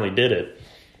finally did it.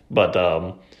 But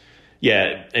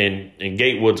yeah, and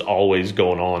Gatewood's always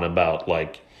going on about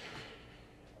like,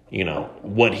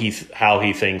 how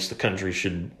he thinks the country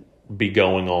should be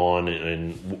going on,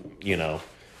 and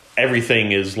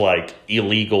everything is like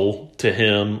illegal to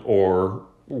him or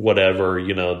whatever.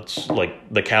 It's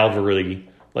like the cavalry,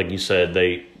 like you said,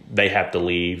 they have to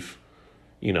leave,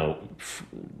 and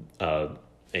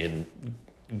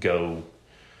go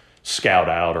scout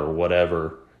out or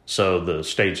whatever. So the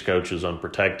stagecoach is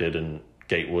unprotected, and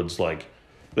Gatewood's like,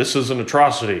 "This is an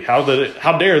atrocity. How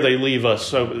dare they leave us?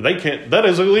 So they can't. That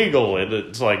is illegal." And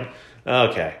it's like,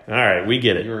 okay, all right, we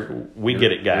get it. We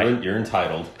get it, guy. You're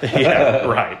entitled. Yeah,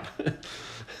 right.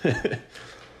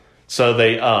 So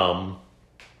they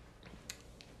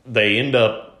end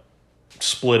up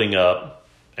splitting up,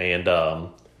 and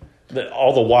all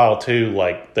the while too,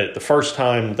 like the first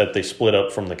time that they split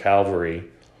up from the cavalry,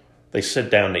 they sit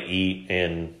down to eat,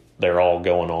 and they're all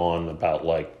going on about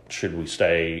like, should we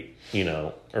stay,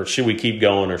 or should we keep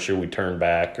going, or should we turn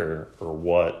back, or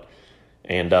what?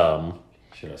 And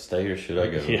should I stay or should I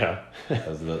go? Yeah.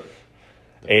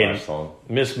 And Clash song.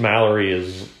 Miss Mallory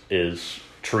is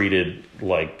treated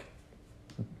like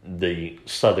the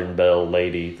Southern Belle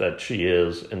lady that she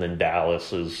is, and then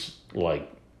Dallas is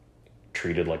like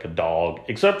treated like a dog,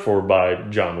 except for by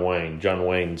John Wayne. John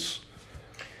Wayne's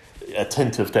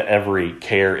attentive to every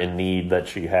care and need that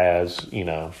she has, you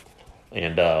know,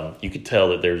 and you could tell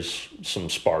that there's some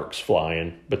sparks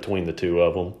flying between the two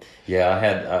of them.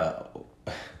 Yeah,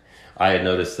 I had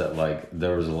noticed that like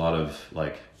there was a lot of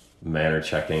like manner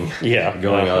checking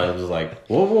going on. It was like,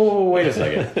 whoa, wait a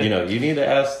second. You know, you need to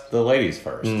ask the ladies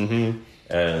first. Mm-hmm.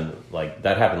 And like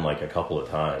that happened like a couple of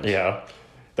times. Yeah.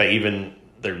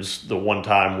 There's the one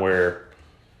time where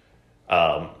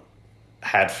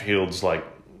Hatfield's like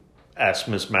asked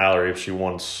Miss Mallory if she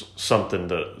wants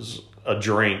a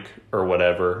drink or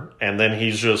whatever, and then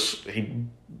he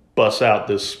busts out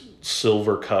this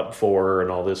silver cup for her and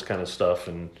all this kind of stuff,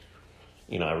 and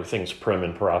you know, everything's prim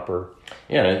and proper.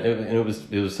 Yeah, and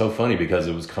it was so funny because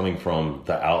it was coming from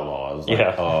the outlaw. I was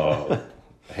like,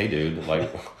 hey dude, like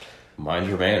mind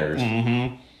your manners.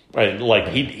 Mm-hmm. Right, like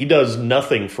he does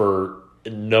nothing for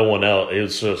no one else.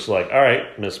 It's just like, all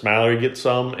right, Miss Mallory gets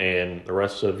some, and the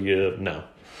rest of you no.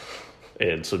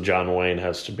 And so John Wayne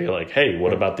has to be like, hey,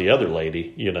 what about the other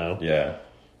lady? You know? Yeah.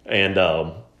 And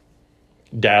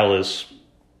Dallas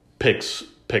picks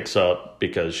up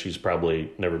because she's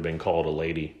probably never been called a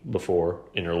lady before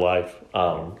in her life.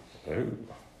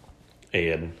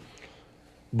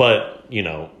 But you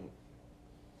know,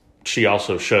 she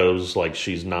also shows like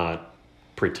she's not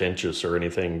pretentious or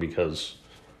anything, because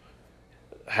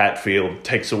Hatfield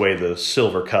takes away the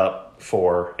silver cup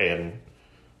for, and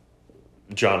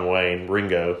John Wayne,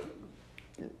 Ringo,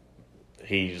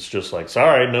 he's just like,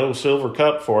 sorry, no silver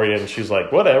cup for you. And she's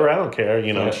like, whatever, I don't care.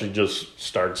 You know, she just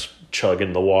starts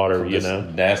chugging the water, you know.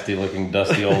 Nasty looking,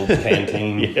 dusty old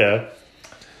canteen. Yeah.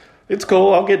 It's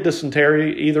cool. I'll get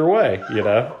dysentery either way, you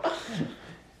know.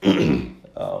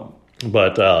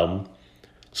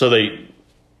 So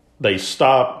they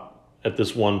stop at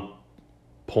this one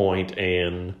point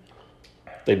and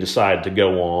they decide to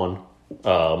go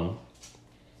on.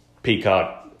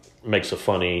 Peacock makes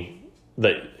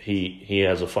he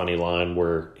has a funny line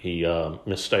where he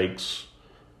mistakes.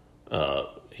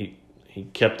 He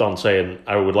kept on saying,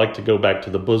 "I would like to go back to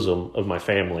the bosom of my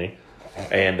family,"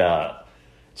 and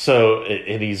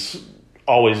he's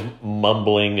always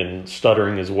mumbling and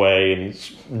stuttering his way, and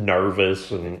he's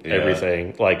nervous and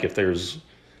everything. Like if there's,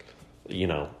 you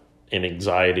know, an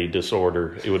anxiety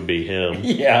disorder, it would be him.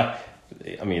 Yeah,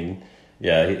 I mean.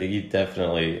 Yeah, he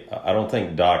definitely. I don't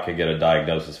think Doc could get a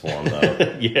diagnosis for him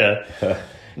though. Yeah,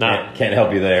 can't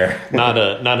help you there. not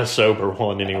a sober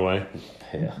one anyway.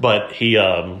 Yeah. But he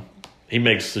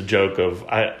makes the joke of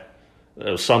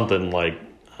something like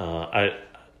I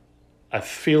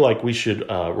feel like we should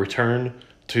return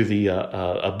to the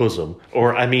a bosom,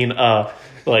 or I mean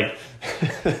like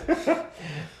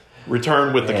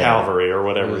return with the cavalry or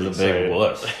whatever. He was a big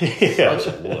wuss. Such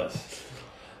a wuss.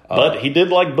 But he did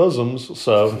like bosoms,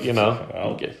 so, you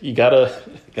know, you gotta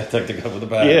take the good with the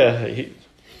bad.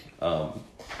 Yeah.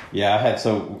 I had,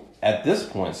 so at this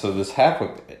point, so this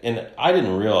happened, and I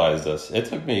didn't realize this. It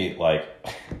took me, like,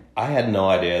 I had no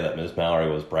idea that Miss Mallory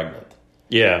was pregnant.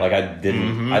 Yeah. Like, I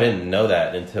didn't know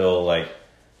that until, like,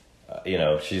 you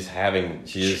know, she's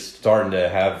starting to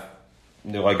have,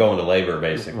 you know, like, go into labor,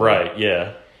 basically. Right,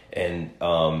 yeah. And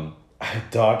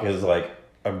Doc is, like,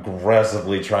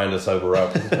 aggressively trying to sober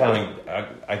up. Pounding,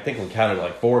 I think we counted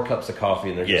like 4 cups of coffee,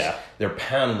 and they're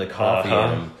pounding the coffee in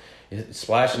him,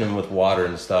 splashing him with water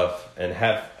and stuff. And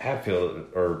Hatfield,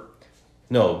 or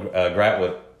no,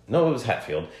 Gratwood, no, it was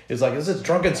Hatfield. He's like, "Is this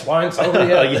drunken swine sober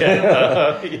yet?"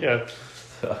 Yeah.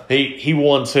 He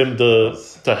wants him to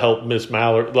help Miss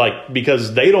Mallory, like,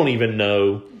 because they don't even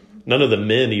know. None of the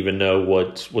men even know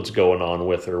what's going on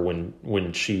with her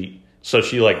when she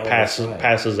like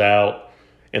passes out.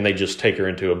 And they just take her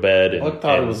into a bed. And, I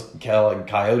thought it was like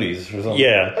coyotes or something.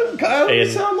 Yeah.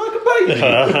 Coyotes sound like a baby.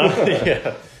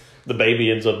 Yeah. The baby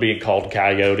ends up being called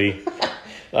Coyote.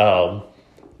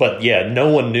 But yeah,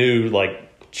 no one knew, like,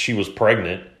 she was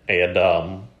pregnant. And,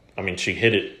 I mean, she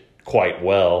hid it quite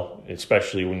well,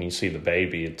 especially when you see the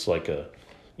baby. It's like a,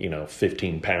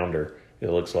 15-pounder, it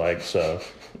looks like. So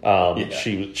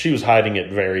she was hiding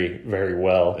it very, very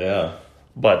well. Yeah.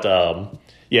 But,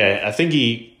 I think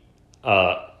he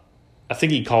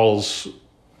calls.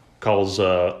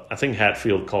 I think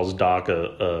Hatfield calls Doc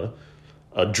a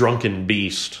drunken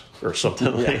beast or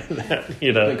something like that.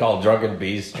 They call drunken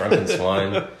beast, drunken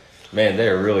swine. Man, they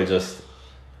are really just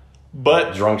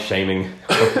drunk shaming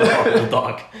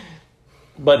Doc.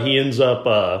 But he ends up,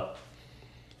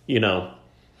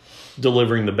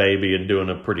 delivering the baby and doing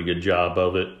a pretty good job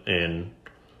of it. And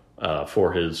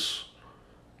for his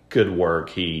good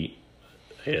work,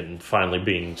 and finally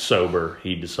being sober,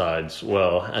 he decides,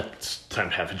 well, it's time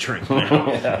to have a drink now.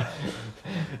 Yeah.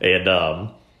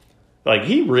 And like,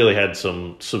 he really had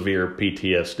some severe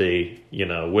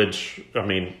PTSD, which, I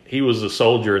mean, he was a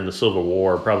soldier in the Civil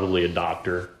War, probably a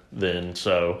doctor then,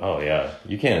 so. Oh, yeah.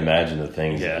 You can't imagine the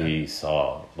things Yeah. that he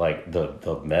saw. Like,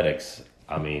 the medics,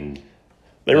 I mean...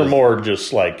 They were more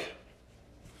just like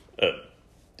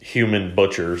human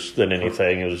butchers than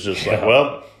anything. It was just like,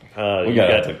 well, we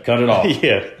got to cut it off.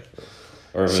 Yeah.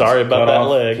 Or if it's Sorry about cut that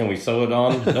off, leg. Can we sew it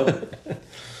on? Nope.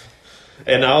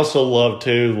 And I also love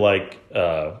too, like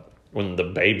when the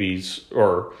babies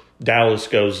or Dallas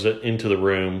goes into the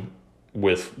room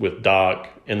with Doc,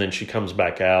 and then she comes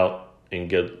back out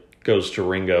and goes to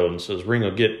Ringo and says, "Ringo,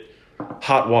 get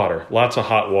hot water, lots of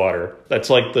hot water."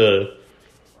 That's like the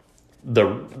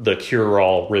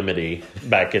cure-all remedy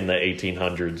back in the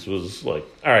 1800s was like,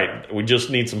 all right, we just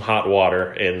need some hot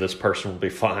water and this person will be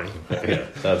fine. Yeah,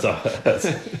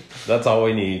 that's all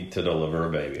we need to deliver a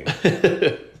baby.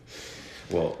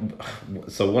 Well,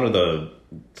 so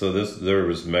there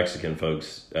was Mexican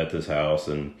folks at this house,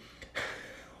 and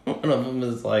one of them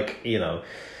is like,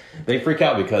 they freak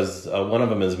out because one of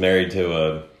them is married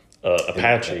to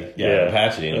Apache. An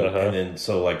Apache, and then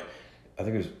so like I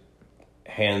think it was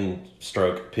hand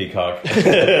stroke peacock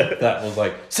that was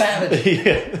like savage,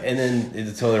 Yeah. and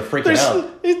then so they're freaking out.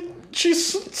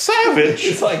 She's savage.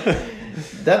 It's like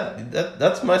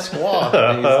that's my squaw.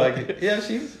 And he's like, yeah,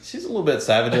 she's a little bit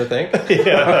savage, I think.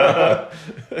 Yeah.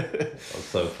 That's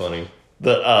so funny.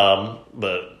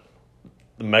 The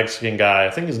Mexican guy, I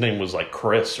think his name was like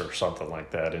Chris or something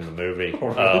like that in the movie.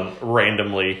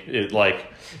 Randomly, it like,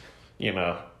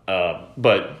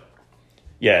 but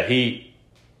yeah,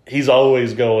 he's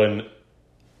always going,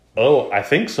 "Oh, I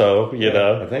think so,"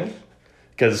 I think.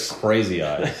 Because Crazy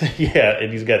eyes. yeah,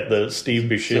 and he's got the Steve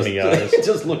Buscemi eyes.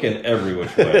 Just looking every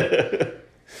which way.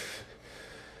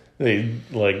 He's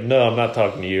like, "No, I'm not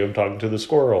talking to you. I'm talking to the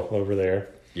squirrel over there."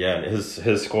 Yeah, and his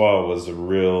squaw was a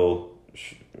real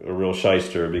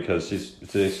shyster because she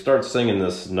starts singing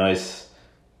this nice,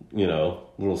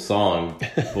 little song,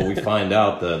 but we find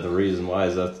out the reason why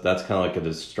is that's kind of like a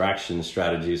distraction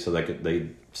strategy so they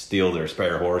steal their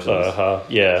spare horses.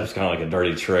 Yeah. It's kind of like a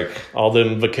dirty trick. All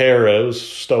them vaqueros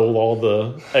stole all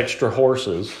the extra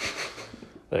horses.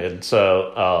 And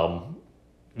so,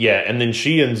 and then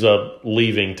she ends up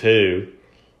leaving too,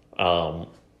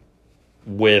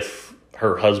 with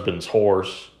her husband's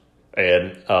horse.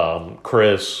 And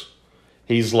Chris,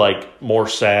 he's like more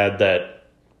sad that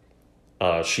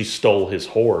she stole his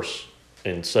horse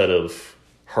instead of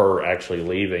her actually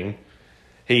leaving.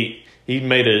 He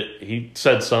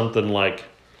said something like,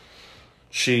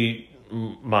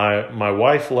 my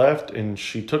wife left and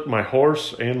she took my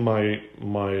horse and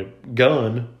my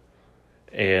gun,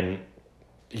 and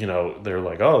they're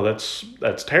like, oh,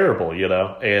 that's terrible,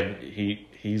 and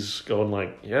he's going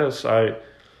like, yes, I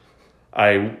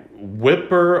whip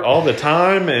her all the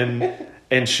time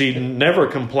and she never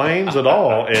complains at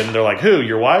all. And they're like, who,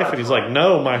 your wife? And he's like,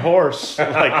 no, my horse.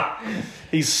 Like,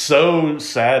 he's so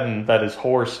saddened that his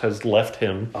horse has left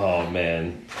him. Oh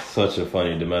man, such a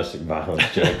funny domestic violence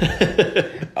joke.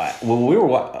 Well, we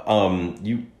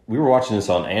were watching this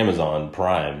on Amazon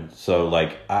Prime, so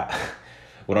like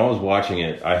when I was watching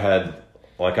it, I had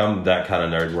like, I'm that kind of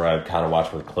nerd where I kind of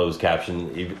watch with closed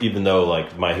caption, even though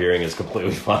like my hearing is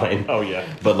completely fine. Oh yeah.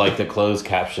 But like the closed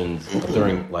captions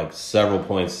during like several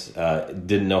points,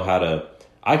 didn't know how to.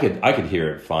 I could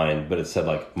hear it fine, but it said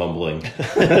like mumbling.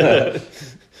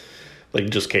 Like,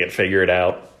 just can't figure it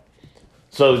out.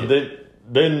 So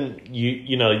then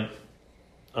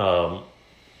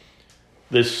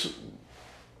this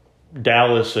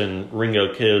Dallas and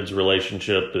Ringo Kid's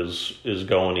relationship is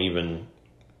going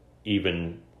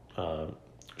even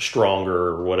stronger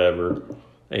or whatever,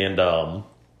 and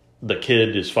the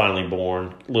kid is finally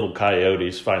born. Little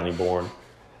Coyote's finally born,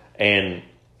 and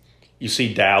you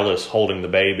see Dallas holding the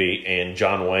baby, and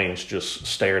John Wayne's just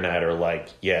staring at her like,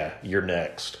 "Yeah, you're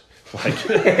next." Like,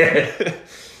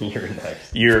 You're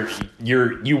next.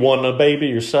 You want a baby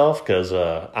yourself? Because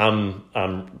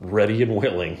I'm ready and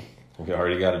willing. We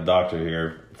already got a doctor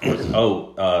here.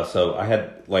 So I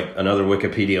had like another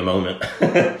Wikipedia moment.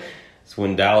 It's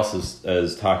when Dallas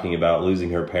is talking about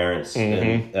losing her parents,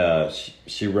 and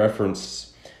she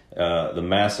referenced the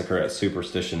massacre at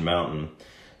Superstition Mountain.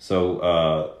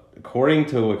 So according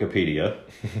to Wikipedia,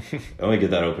 let me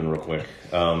get that open real quick.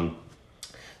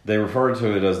 They refer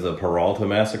to it as the Peralta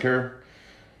Massacre.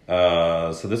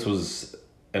 So this was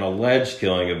an alleged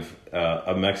killing of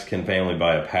a Mexican family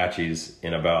by Apaches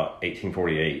in about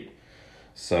 1848.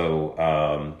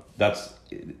 So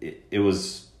it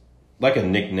was like a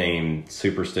nickname,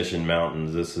 Superstition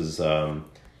Mountains. This is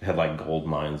had like gold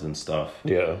mines and stuff.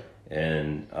 Yeah.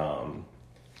 And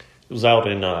it was out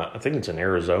in I think it's in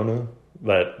Arizona,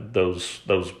 that those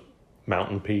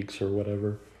mountain peaks or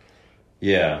whatever.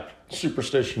 Yeah.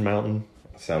 Superstition Mountain.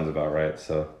 Sounds about right.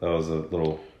 So that was a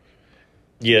little...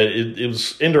 Yeah, it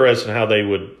was interesting how they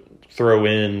would throw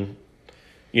in,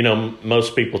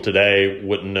 most people today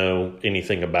wouldn't know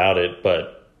anything about it,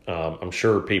 but I'm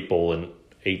sure people in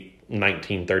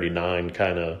 1939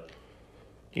 kind of,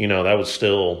 that was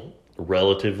still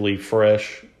relatively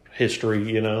fresh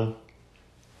history,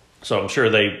 So I'm sure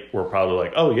they were probably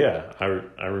like, oh yeah, I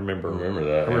remember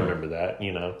that. I remember that,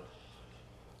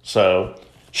 So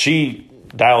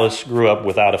Dallas grew up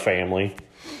without a family,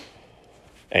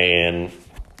 and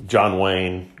John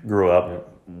Wayne grew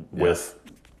up with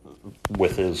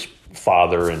his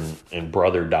father and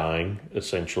brother dying,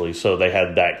 essentially. So they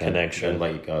had that connection. And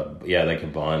they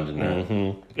could bond.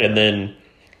 And then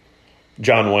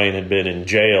John Wayne had been in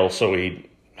jail, so he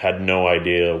had no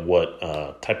idea what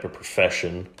type of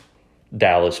profession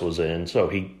Dallas was in. So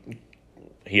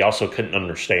he also couldn't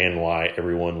understand why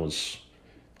everyone was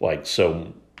like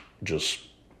so just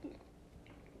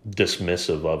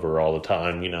dismissive of her all the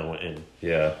time, and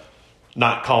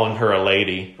not calling her a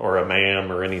lady or a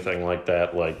ma'am or anything like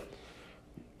that. Like,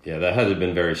 yeah, that had to have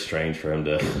been very strange for him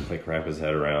to like wrap his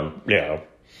head around. Yeah,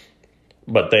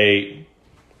 but and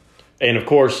of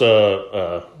course,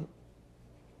 the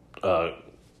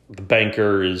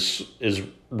banker is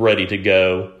ready to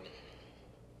go.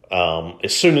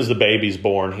 As soon as the baby's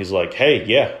born, he's like, "Hey,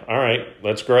 yeah, all right,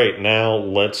 that's great. Now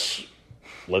let's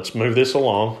move this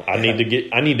along. I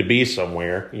need to be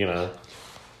somewhere,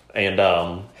 And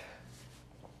the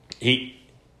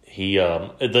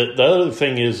other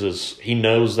thing is he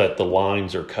knows that the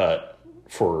lines are cut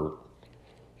for,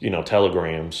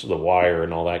 telegrams, the wire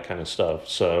and all that kind of stuff.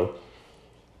 So,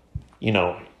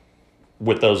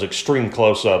 with those extreme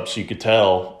close-ups, you could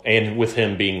tell, and with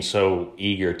him being so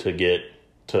eager to get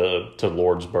to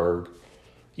Lordsburg,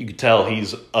 you could tell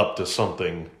he's up to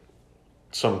something,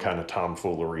 some kind of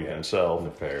tomfoolery himself.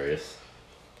 Nefarious.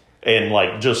 And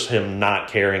like just him not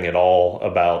caring at all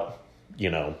about,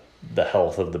 the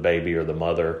health of the baby or the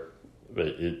mother,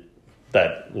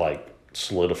 that like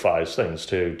solidifies things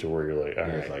too, to where you're like, all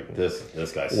right, like this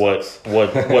guy sucks.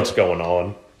 What's going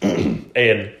on?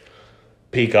 And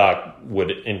Peacock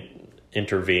would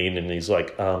intervene, and he's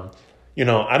like, I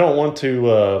don't want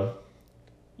to,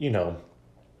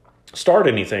 start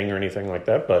anything or anything like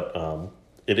that, but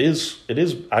it is.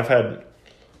 I've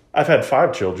had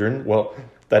 5 children. Well,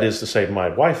 that is to say, my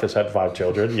wife has had 5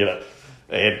 children.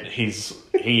 And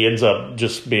he ends up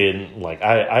just being like,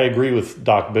 I agree with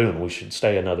Doc Boone. We should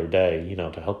stay another day,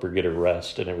 to help her get her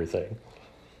rest and everything.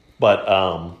 But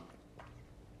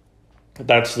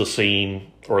that's the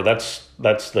scene, or that's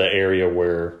the area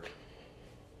where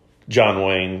John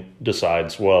Wayne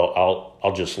decides, well,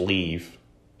 I'll just leave,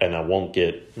 and I won't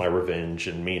get my revenge,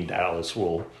 and me and Dallas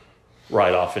will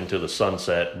ride off into the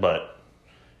sunset. But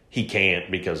he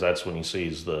can't, because that's when he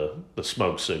sees the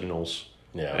smoke signals,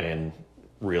 and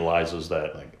realizes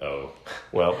that, like, oh,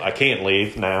 well, I can't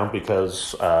leave now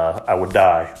because I would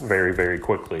die very, very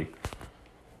quickly.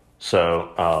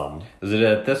 So, is it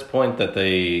at this point that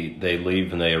they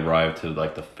leave and they arrive to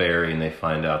like the ferry and they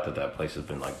find out that place has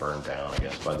been like burned down, I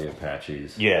guess, by the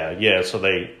Apaches? Yeah. So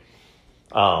they,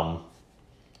 the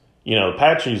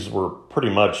Apaches were pretty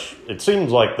much, it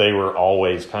seems like they were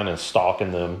always kind of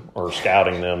stalking them or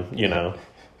scouting them,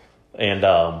 and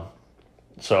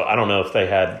so I don't know if they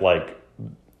had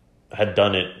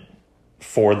done it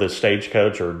for the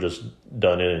stagecoach or just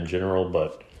done it in general,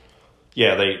 but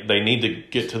yeah, they need to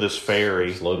get to this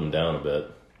ferry. Slowed them down a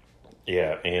bit.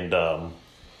 Yeah, and of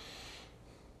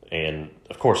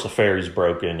course the ferry's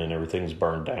broken and everything's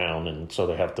burned down, and so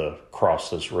they have to cross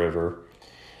this river.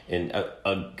 And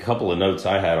a couple of notes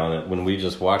I had on it when we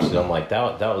just watched it, I'm like,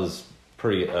 that was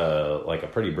pretty like a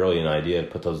pretty brilliant idea to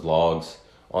put those logs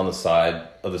on the side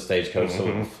of the stagecoach so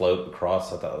it would float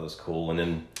across. I thought that was cool. And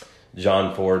then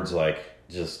John Ford's like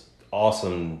just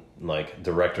awesome like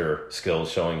director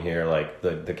skills showing here, like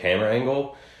the camera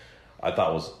angle I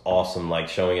thought was awesome, like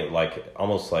showing it like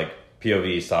almost like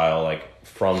POV style, like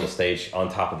from the stage on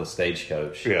top of the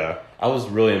stagecoach. Yeah, I was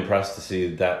really impressed to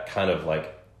see that kind of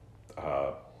like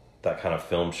that kind of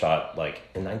film shot like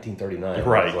in 1939.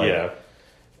 Right. Like, yeah.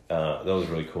 That was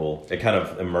really cool. It kind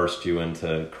of immersed you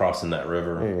into crossing that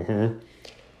river.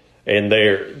 And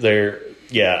they're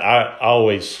I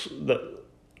always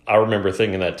I remember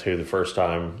thinking that too the first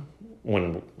time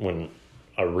when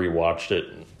I rewatched it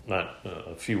not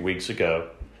a few weeks ago,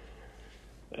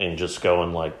 and just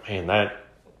going like, man,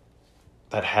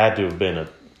 that had to have been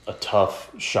a tough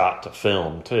shot to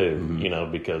film too,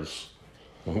 because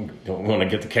don't want to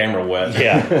get the camera wet.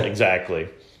 yeah, exactly.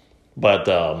 But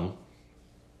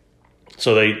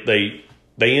so they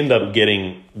end up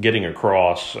getting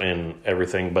across and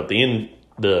everything, but the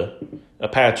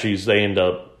Apaches, they end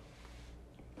up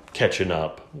catching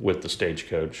up with the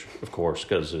stagecoach, of course,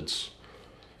 because it's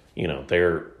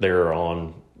they're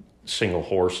on single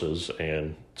horses,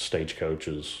 and stagecoach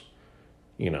is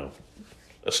a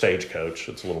stagecoach.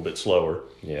 It's a little bit slower.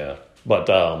 Yeah. But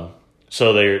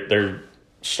so they're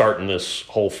starting this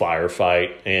whole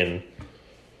firefight, and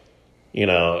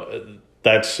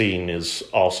that scene is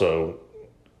also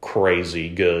crazy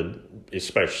good,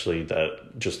 especially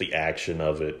just the action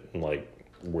of it, and like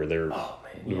where they're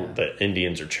the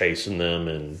Indians are chasing them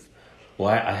and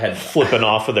I had flipping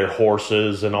off of their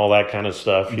horses and all that kind of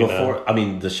stuff. I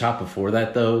mean, the shot before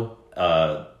that though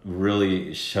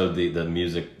really showed the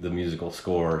musical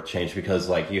score change, because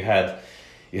like you had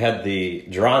the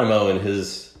Geronimo and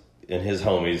his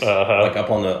homies like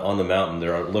up on the mountain.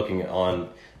 They're looking on.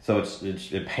 So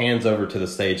it pans over to the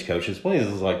stagecoach. It's funny.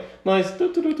 It's like nice,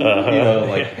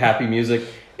 happy music,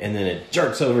 and then it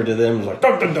jerks over to them. It's like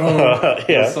dun, dun, dun.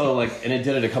 Yeah. So and it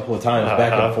did it a couple of times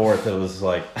back and forth. It was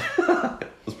like it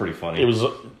was pretty funny. It was.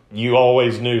 You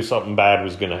always knew something bad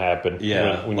was going to happen.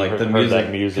 Yeah, when like you the heard that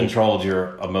music controlled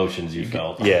your emotions. You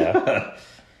felt. Yeah.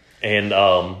 And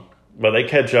but they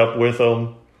catch up with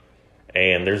them,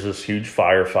 and there's this huge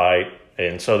firefight,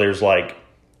 and so there's like,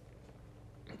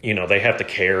 they have to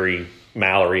carry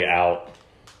Mallory out,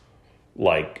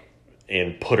 like,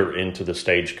 and put her into the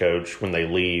stagecoach when they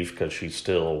leave, because she's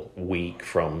still weak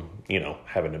from,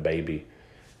 having a baby,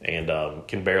 and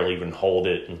can barely even hold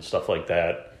it and stuff like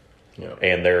that. Yeah.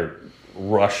 And they're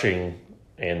rushing,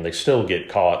 and they still get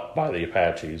caught by the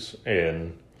Apaches.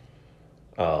 And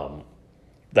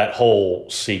that whole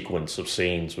sequence of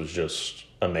scenes was just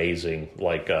amazing.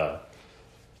 Like,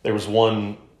 there was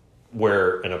one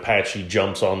where an Apache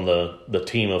jumps on the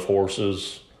team of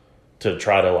horses to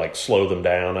try to like slow them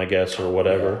down, I guess, or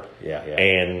whatever. Yeah.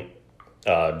 And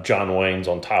John Wayne's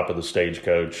on top of the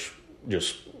stagecoach,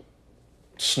 just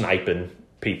sniping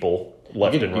people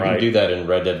left and right. You can do that in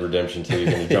Red Dead Redemption 2. You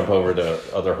can jump over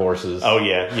to other horses. Oh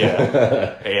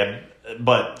yeah.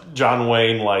 But John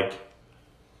Wayne, like,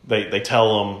 they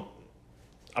tell him.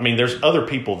 I mean, there's other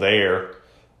people there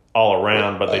all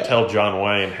around, but they tell John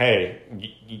Wayne, "Hey,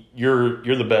 you're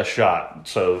the best shot,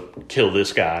 so kill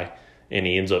this guy," and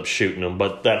he ends up shooting him.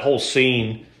 But that whole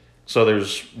scene, so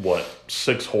there's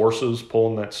 6 horses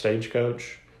pulling that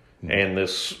stagecoach, and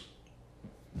this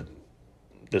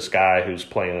guy who's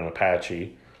playing an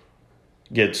Apache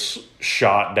gets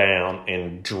shot down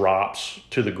and drops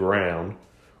to the ground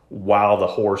while the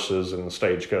horses and the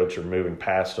stagecoach are moving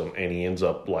past him, and he ends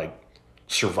up like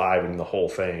surviving the whole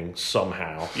thing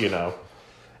somehow,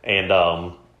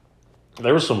 And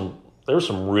there was some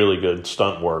really good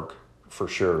stunt work for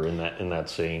sure in that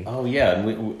scene. Oh yeah, and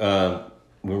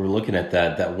we were looking at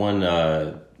that one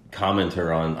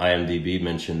commenter on IMDb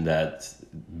mentioned that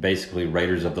basically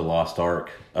Raiders of the Lost Ark.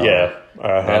 That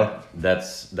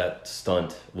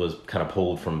stunt was kind of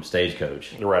pulled from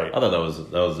Stagecoach. Right. I thought that was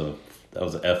a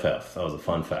FF. That was a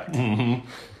fun fact. Mm-hmm.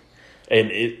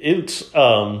 And it's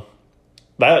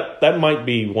that might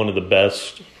be one of the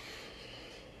best.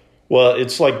 Well,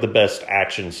 it's like the best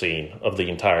action scene of the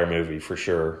entire movie for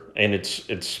sure, and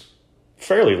it's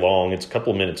fairly long. It's a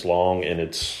couple of minutes long, and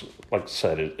it's like I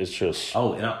said, it's just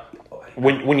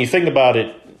when you think about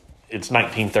it, it's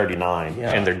 1939,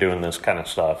 and they're doing this kind of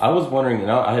stuff. I was wondering, and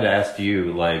I had asked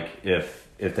you like if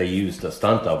they used a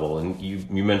stunt double, and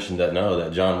you mentioned that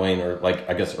John Wayne, or like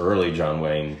I guess early John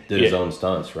Wayne did his own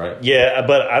stunts, right? Yeah,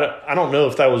 but I don't know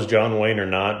if that was John Wayne or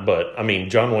not. But I mean,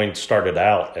 John Wayne started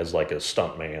out as like a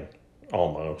stuntman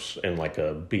almost, and like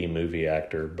a B movie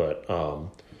actor, but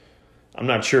I'm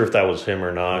not sure if that was him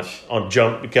or not on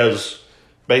jump, because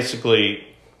basically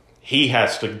he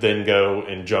has to then go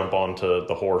and jump onto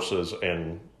the horses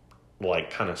and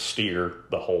like kind of steer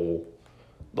the whole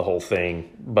thing.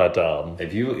 But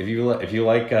if you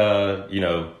like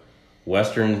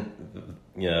Western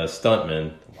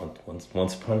stuntmen,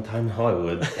 once upon a time in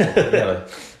Hollywood,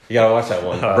 you gotta watch that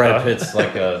one. Brad Pitt's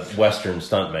like a Western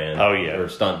stuntman. Oh yeah, or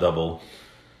stunt double.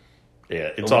 Yeah,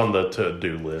 it's on the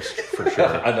to-do list for sure.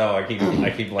 I know. I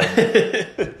keep like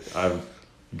I'm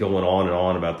going on and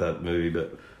on about that movie,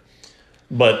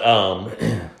 but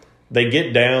they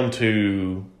get down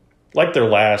to like their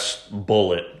last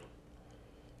bullet,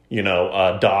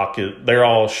 Doc, they're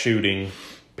all shooting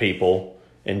people,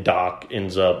 and Doc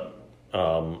ends up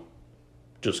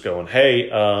just going, hey,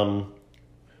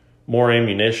 more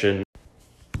ammunition.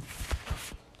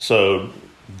 So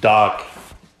Doc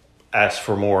asks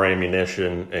for more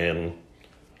ammunition, and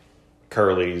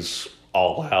Curly's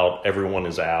all out. Everyone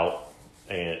is out,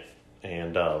 and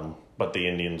but the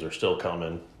Indians are still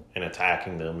coming and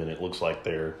attacking them, and it looks like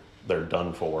they're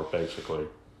done for, basically.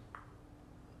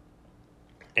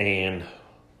 And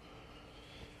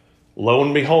lo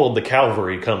and behold, the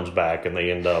cavalry comes back, and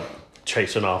they end up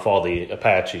chasing off all the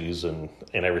Apaches and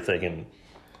everything, and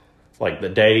like the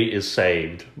day is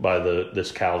saved by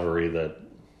this cavalry that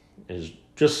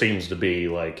just seems to be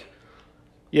like,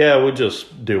 yeah, we'll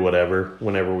just do whatever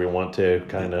whenever we want to,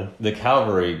 kind of. The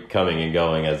cavalry coming and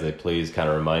going as they please kind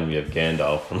of remind me of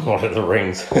Gandalf from Lord of the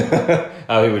Rings.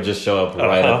 How he would just show up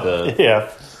right at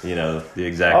the the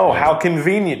exact. Oh, how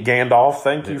convenient, Gandalf!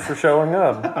 Thank you for showing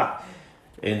up.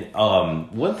 And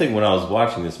one thing when I was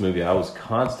watching this movie, I was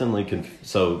constantly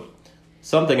so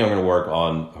something I'm going to work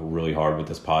on really hard with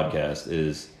this podcast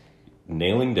is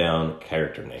nailing down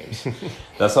character names.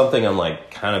 That's something I'm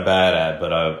like kind of bad at,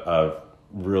 but I've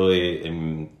really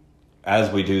am,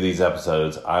 as we do these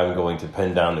episodes, I'm going to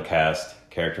pin down the cast,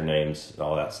 character names, and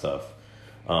all that stuff.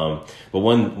 But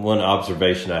one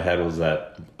observation I had was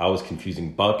that I was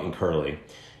confusing Buck and Curly.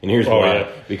 And here's why. Yeah.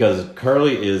 Because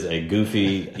Curly is a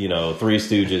goofy, Three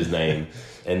Stooges name.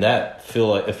 And it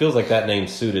feels like that name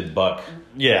suited Buck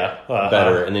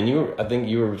better. And then I think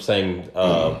you were saying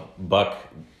Buck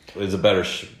is a better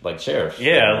sheriff.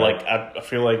 Yeah, I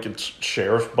feel like it's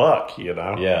Sheriff Buck,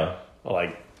 Yeah.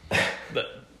 Like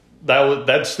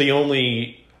that's the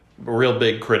only real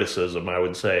big criticism I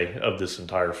would say of this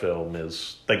entire film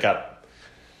is they got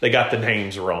the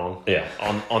names wrong. Yeah.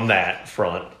 On that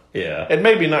front. Yeah. And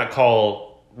maybe not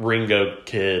call Ringo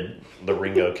Kid the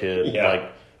Ringo Kid. Yeah.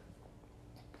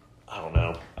 I don't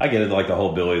know. I get it, like the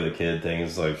whole Billy the Kid thing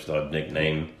is like just a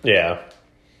nickname. Yeah.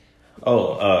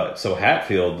 Oh, so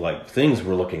Hatfield, things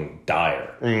were looking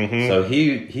dire. Mm-hmm. So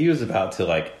he was about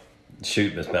to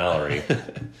shoot Miss Mallory.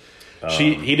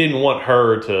 He didn't want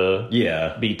her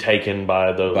to be taken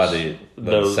by those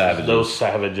savages. Those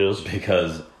savages.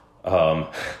 Because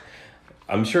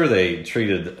I'm sure they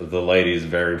treated the ladies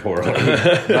very poorly.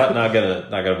 not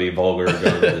gonna be vulgar or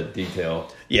go into detail.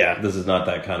 Yeah. This is not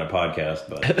that kind of podcast,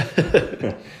 but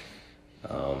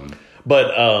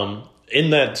But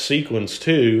in that sequence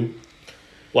too,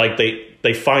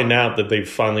 they find out that they've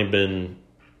finally been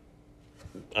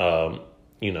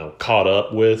caught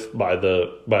up with by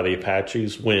the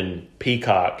Apaches when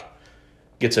Peacock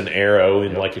gets an arrow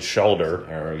in his shoulder.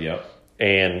 Arrow, yep.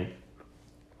 And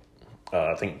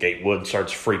I think Gatewood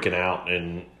starts freaking out,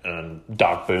 and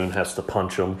Doc Boone has to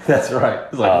punch him. That's right.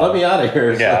 He's like, let me out of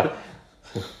here. Yeah.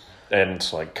 And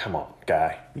it's like, come on,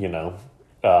 guy,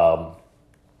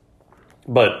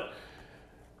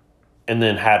 and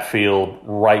then Hatfield,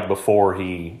 right before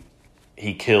he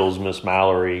kills Miss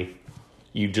Mallory,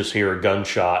 you just hear a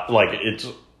gunshot.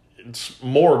 It's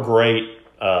more great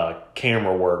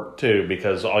camera work too,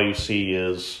 because all you see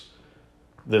is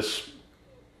this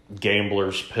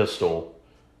gambler's pistol,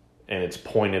 and it's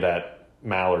pointed at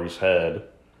Mallory's head,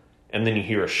 and then you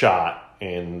hear a shot,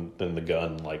 and then the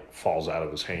gun falls out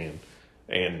of his hand,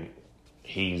 and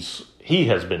he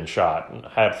has been shot, and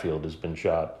Hatfield has been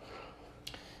shot.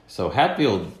 So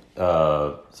Hatfield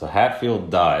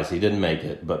dies. He didn't make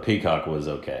it, but Peacock was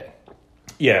okay.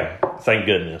 Yeah, thank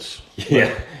goodness.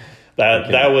 Yeah,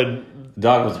 that would.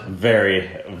 Doc was very,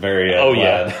 very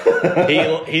glad.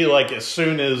 Yeah. he as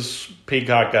soon as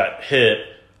Peacock got hit,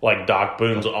 Doc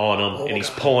Boone's on him, and he's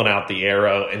pulling out the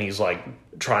arrow, and he's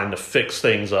trying to fix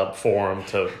things up for him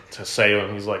to save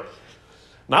him. He's like,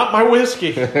 not my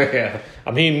whiskey. Yeah.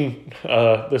 I mean,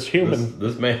 this human.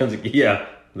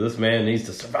 This man needs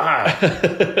to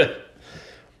survive.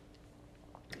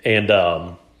 And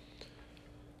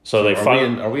so they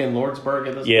are we in Lordsburg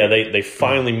at this point? Yeah, they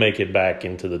finally make it back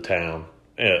into the town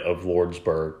of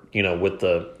Lordsburg, with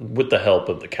the help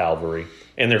of the cavalry.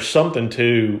 And there's something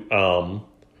too,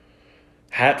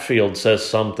 Hatfield says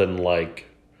something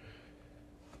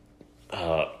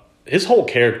his whole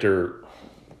character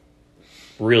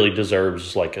really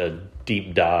deserves a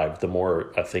deep dive the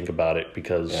more I think about it,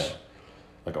 because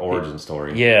origin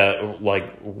story. Yeah,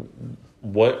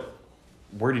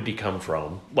 where did he come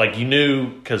from? You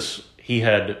knew, because he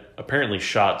had apparently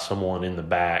shot someone in the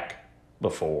back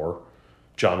before.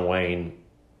 John Wayne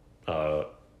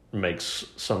makes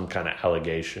some kind of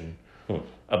allegation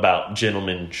about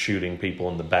gentlemen shooting people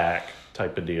in the back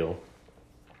type of deal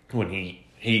when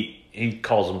he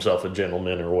calls himself a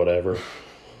gentleman or whatever.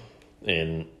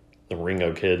 And the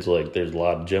Ringo Kid's like, there's a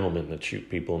lot of gentlemen that shoot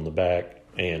people in the back.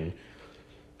 And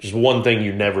just one thing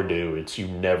you never do, it's you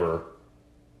never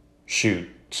shoot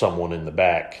someone in the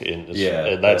back. And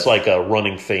that's like a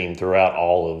running theme throughout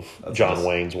all of John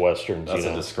Wayne's Westerns. That's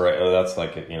a disgrace. That's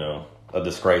like, a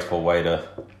disgraceful way to...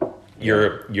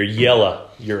 You're yellow.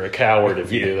 You're a coward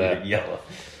if you do that. You're yellow.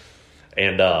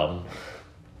 And,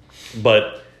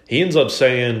 but he ends up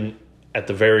saying at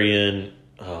the very end,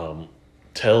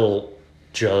 tell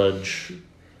Judge,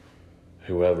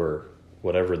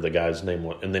 whatever the guy's name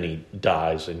was, and then he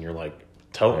dies, and you're like,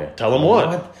 tell him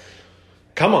what?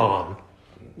 Come on.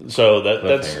 So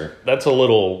that's a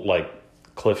little like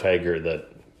cliffhanger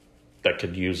that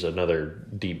could use another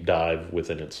deep dive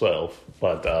within itself.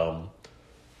 But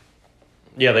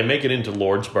they make it into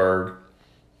Lordsburg,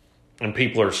 and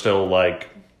people are still like,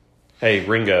 "Hey,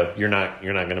 Ringo, you're not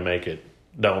going to make it.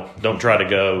 Don't try to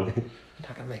go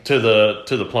to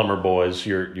the Plumber Boys.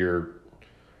 You're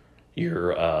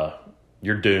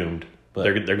doomed. But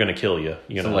they're going to kill you.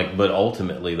 But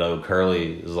ultimately though,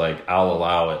 Curly is like, I'll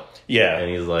allow it. Yeah, and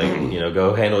he's like,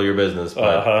 go handle your business,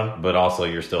 but also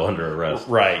you're still under arrest.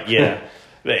 Right? Yeah,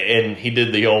 and he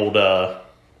did the old,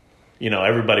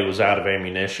 everybody was out of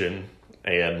ammunition,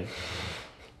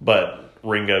 but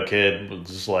Ringo Kid was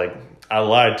just like, I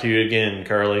lied to you again,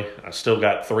 Curly. I still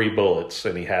got 3 bullets,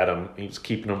 and he had them. He was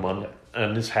keeping them on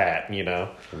his hat, We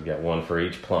got one for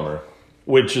each plumber,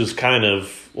 which is kind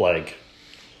of like,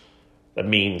 that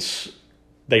means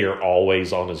they are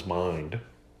always on his mind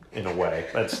in a way.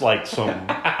 That's like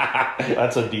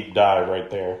that's a deep dive right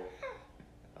there.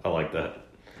 I like that.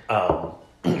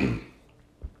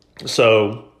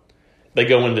 So they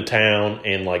go into town,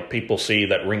 and like people see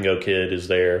that Ringo Kid is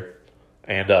there,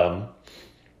 and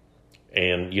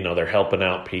they're helping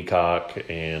out Peacock,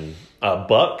 and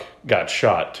Buck got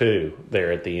shot too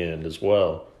there at the end as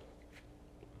well.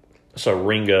 So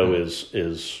Ringo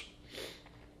is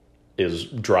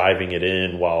driving it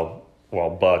in while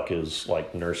Buck is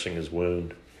like nursing his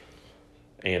wound,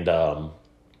 and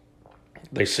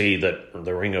they see that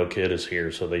the Ringo Kid is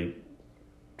here, so they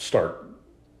start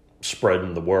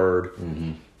spreading the word,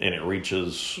 and it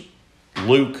reaches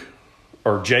Luke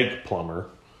or Jake Plummer,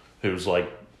 who's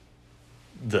like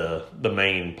the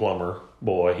main plumber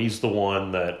boy. He's the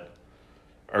one that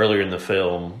earlier in the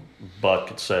film Buck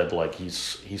had said like he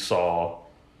saw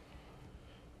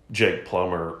Jake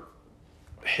Plummer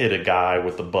hit a guy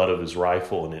with the butt of his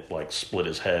rifle, and it like split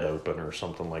his head open or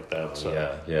something like that.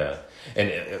 Yeah. And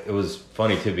it was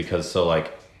funny too, because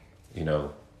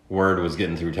word was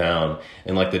getting through town,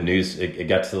 and like the news, it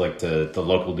got to like the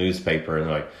local newspaper, and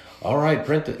they're like, all right,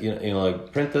 print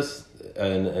it, print this,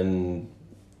 and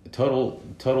total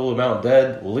amount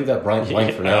dead. We'll leave that blank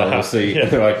for now. We'll see. Yeah.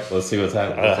 They're like, let's see what's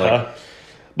happening. It's like,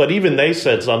 but even they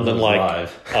said something like,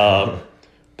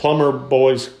 Plumber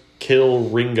Boys kill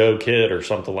Ringo Kid or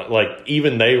something like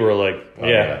even they were like,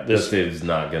 this dude's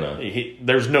not gonna.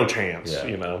 There's no chance,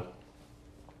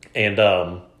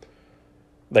 And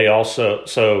they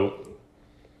also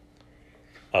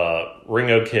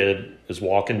Ringo Kid is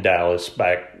walking Dallas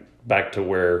back to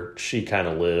where she kind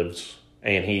of lives,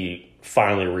 and he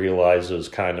finally realizes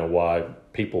kind of why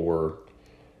people were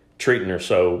treating her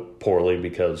so poorly,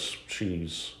 because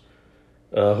she's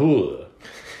a hula.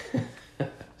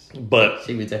 But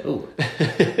she was a hula.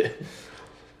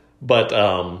 But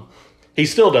he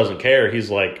still doesn't care. He's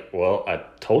like, well, I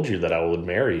told you that I would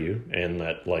marry you, and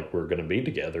that like we're going to be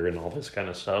together and all this kind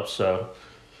of stuff. So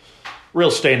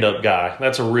real stand-up guy.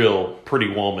 That's a real Pretty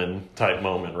Woman type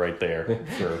moment right there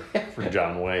for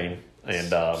John Wayne. And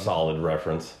solid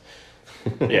reference.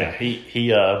 Yeah,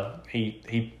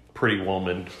 he Pretty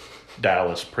Woman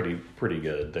Dallas pretty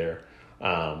good there.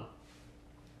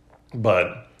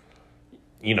 But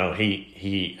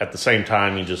he at the same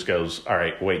time he just goes, all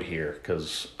right, wait here,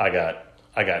 because I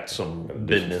got some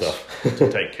business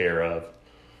to take care of.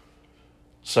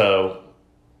 So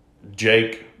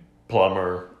Jake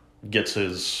Plummer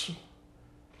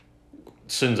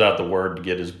sends out the word to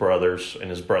get his brothers, and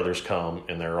his brothers come,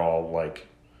 and they're all like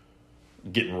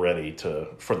getting ready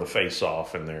for the face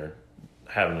off, and they're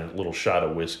having a little shot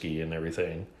of whiskey and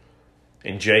everything.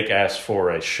 And Jake asks for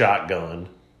a shotgun,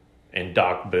 and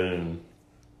Doc Boone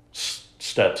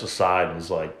steps aside and is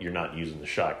like, you're not using the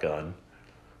shotgun,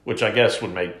 which I guess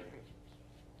would make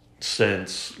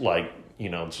sense, like,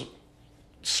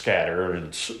 scatter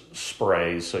and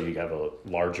sprays, so you have a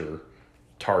larger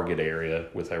target area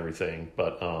with everything.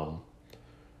 But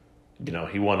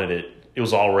he wanted it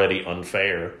was already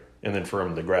unfair, and then for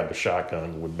him to grab a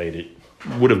shotgun would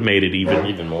have made it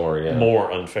even more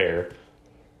more unfair.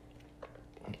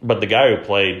 But the guy who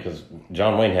played, because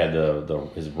John Wayne had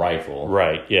his rifle,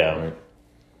 right? Yeah, right?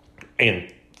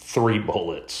 and 3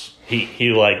 bullets. He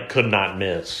like could not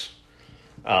miss.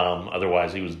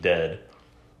 Otherwise, he was dead.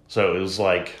 So it was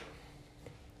like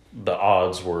the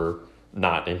odds were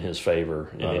not in his favor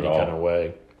in any kind of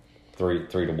way.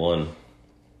 3-1.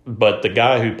 But the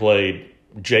guy who played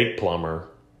Jake Plummer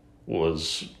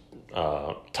was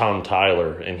Tom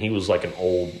Tyler, and he was like an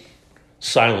old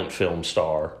silent film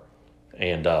star.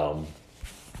 And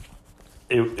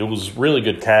it was really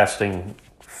good casting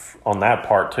on that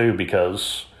part, too,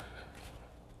 because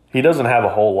he doesn't have a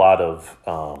whole lot of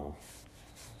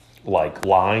like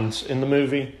lines in the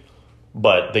movie,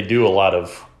 but they do a lot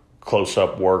of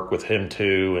close-up work with him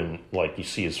too, and like you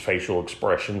see his facial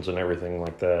expressions and everything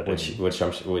like that. Which it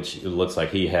looks like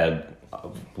he had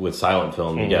with silent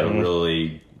film. You got to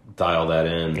really dial that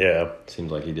in. Yeah,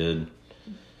 seems like he did.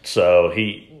 So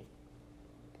he,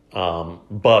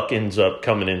 Buck ends up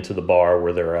coming into the bar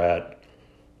where they're at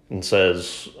and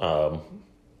says,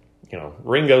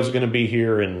 Ringo's going to be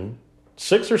here in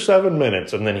 6 or 7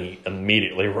 minutes, and then he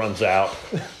immediately runs out.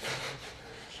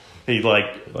 He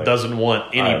doesn't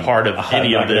want any part of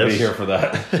any of this. I'm not going to be here for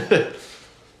that.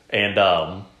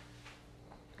 And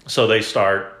so they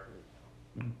start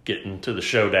getting to the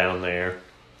showdown there,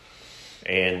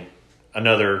 and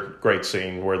another great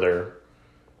scene where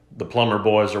the Plumber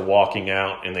boys are walking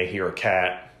out and they hear a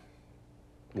cat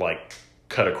like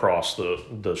cut across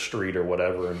the street or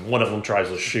whatever, and one of them tries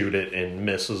to shoot it and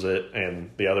misses it, and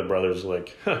the other brother's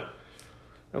like,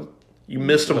 you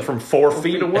missed him from 4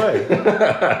 feet away.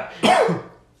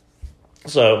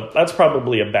 So that's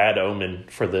probably a bad omen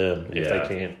for them if they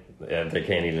can't. Yeah, they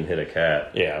can't even hit a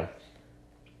cat. Yeah.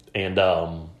 And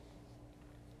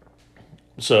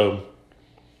so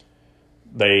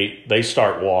they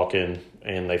start walking,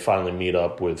 and they finally meet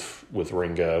up with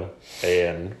Ringo,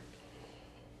 and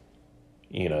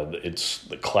it's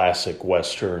the classic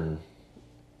Western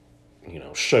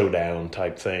showdown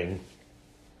type thing.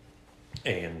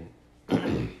 And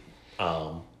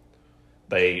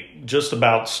they just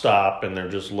about stop, and they're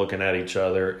just looking at each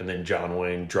other, and then John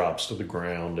Wayne drops to the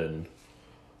ground, and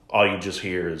all you just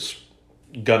hear is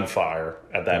gunfire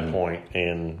at that point,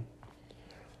 and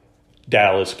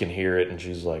Dallas can hear it, and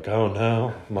she's like, "Oh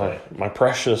no, my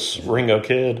precious Ringo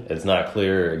kid." It's not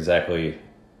clear exactly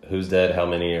who's dead, how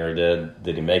many are dead.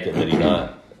 Did he make it? Did he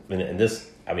not? And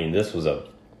this was a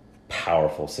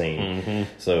powerful scene. Mm-hmm.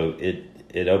 So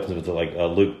it opens with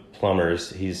Luke Plummer's.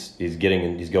 He's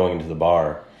going into the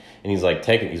bar, and he's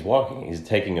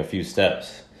taking a few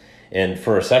steps, and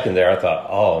for a second there I thought,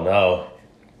 oh no,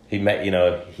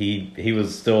 he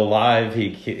was still alive.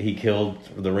 He killed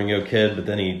the Ringo kid, but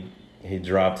then he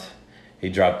dropped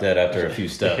dead after a few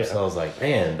steps. Yeah. I was like,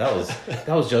 man, that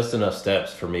was just enough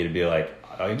steps for me to be like,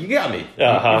 oh, you got me.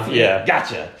 Yeah,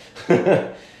 gotcha.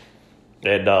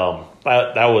 And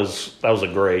that was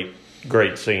a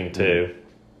great scene too.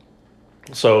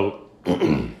 So,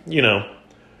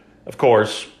 of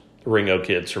course, the Ringo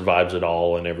kid survives it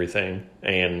all and everything,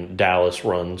 and Dallas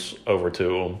runs over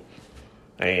to him,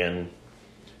 and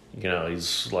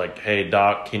he's like, "Hey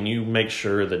Doc, can you make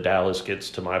sure that Dallas gets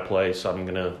to my place?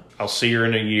 I'll see her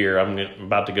in a year. I'm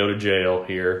about to go to jail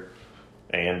here."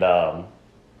 And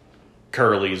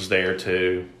Curly's there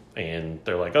too, and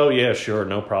they're like, "Oh yeah, sure,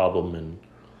 no problem."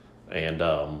 And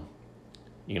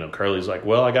Curly's like,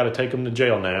 "Well, I got to take him to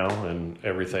jail now and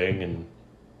everything." And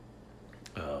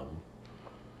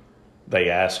they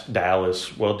ask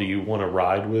Dallas, "Well, do you want to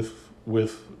ride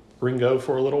with Ringo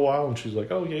for a little while?" And she's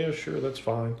like, "Oh yeah, sure, that's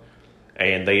fine."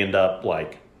 And they end up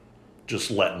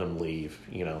just letting him leave.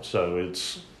 So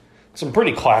it's some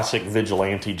pretty classic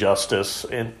vigilante justice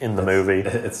in the movie.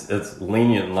 It's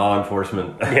lenient law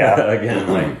enforcement. Yeah. Again,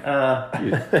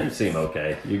 you seem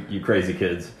okay. You crazy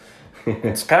kids.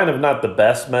 It's kind of not the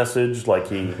best message. Like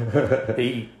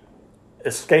he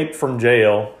escaped from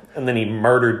jail, and then he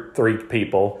murdered 3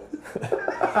 people,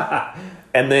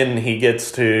 and then he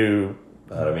gets to.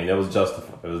 It was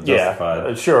justified.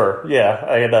 Yeah, sure. Yeah,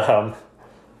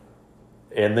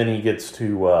 and then he gets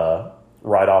to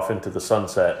ride off into the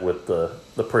sunset with the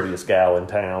prettiest gal in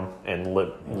town and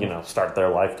live, start their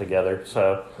life together.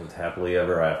 So it's happily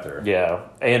ever after. Yeah,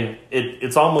 and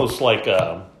it's almost like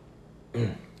a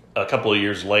couple of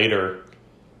years later,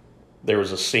 there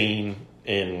was a scene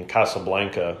in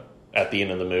Casablanca at the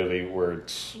end of the movie where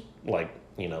it's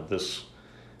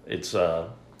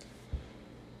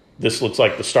this looks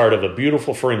like the start of a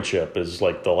beautiful friendship is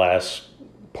like the last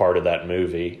part of that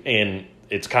movie. And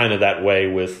it's kind of that way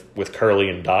with Curly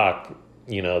and Doc.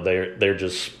 They're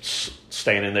just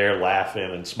standing there laughing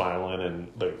and smiling,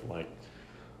 and they're like,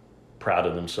 proud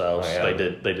of themselves. Oh,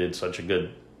 yeah. They did such a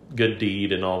good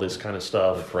deed and all this kind of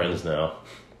stuff. We're friends now.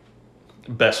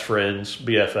 Best friends,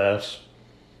 BFFs,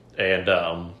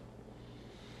 and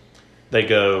they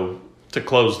go to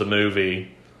close the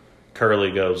movie.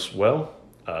 Curly goes, "Well,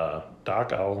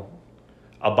 Doc, I'll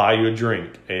buy you a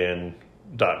drink," and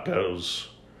Doc goes,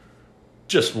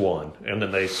 "Just one," and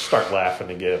then they start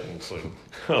laughing again. And it's like,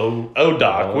 oh,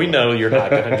 Doc, we know you're not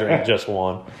going to drink just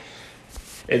one.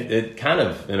 It kind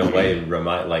of, in a way,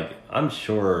 I'm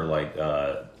sure,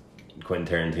 Quentin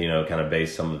Tarantino kind of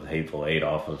based some of the Hateful Eight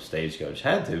off of Stagecoach.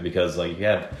 Had to, because, like, you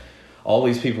have all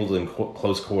these people in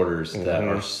close quarters that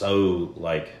are so,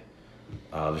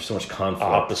 there's so much conflict.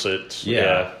 Opposites.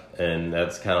 Yeah. And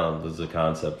that's kind of the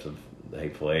concept of the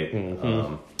Hateful Eight.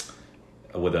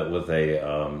 With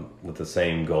the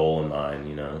same goal in mind,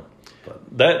 you know.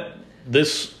 But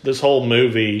this whole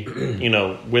movie, you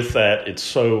know, with that, it's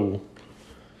so,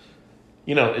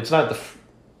 you know, it's not the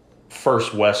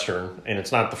first Western, and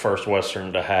it's not the first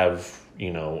Western to have,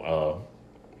 you know,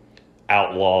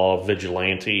 outlaw,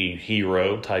 vigilante,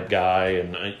 hero type guy,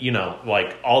 and you know,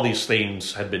 like, all these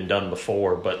themes had been done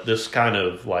before, but this kind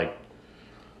of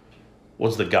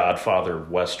was the Godfather of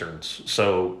Westerns.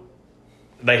 So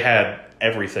they had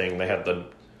everything. They had the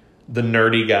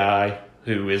nerdy guy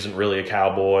who isn't really a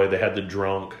cowboy. They had the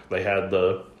drunk. They had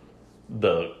the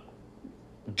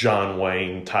John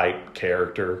Wayne type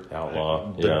character,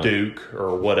 outlaw, the Duke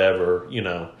or whatever. You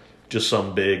know, just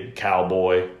some big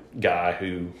cowboy guy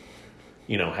who,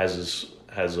 you know, has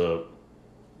a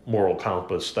moral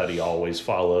compass that he always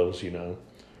follows. You know,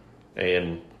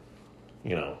 and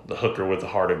you know, the hooker with the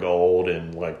heart of gold,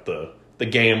 and like the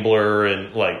gambler,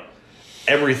 and like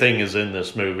everything is in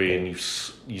this movie, and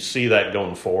you see that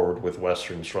going forward with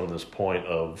Westerns from this point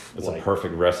of it's a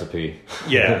perfect recipe.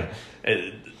 Yeah.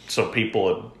 So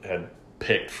people had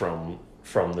picked from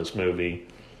this movie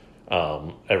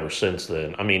ever since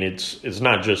then. I mean, it's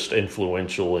not just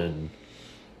influential in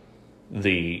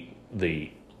the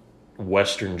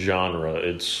Western genre.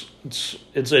 It's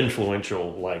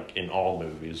influential like in all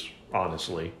movies,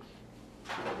 honestly.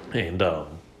 And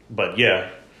but yeah,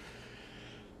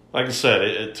 like I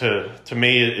said, to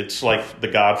me, it's like the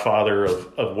Godfather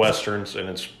of Westerns, and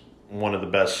it's one of the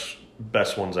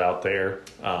best ones out there.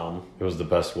 It was the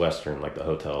best Western, like the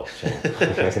hotel chain.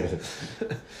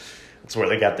 That's where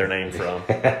they got their name from.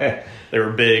 They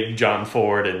were big John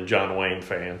Ford and John Wayne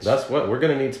fans. That's what we're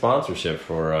going to need sponsorship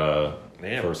for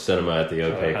cinema at the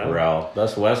OK Corral.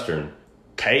 Best Western.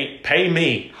 Pay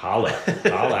me. Holla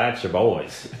at your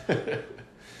boys.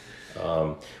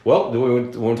 Well, do we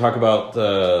want to talk about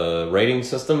the rating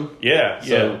system? Yeah.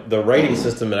 So the rating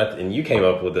system, and you came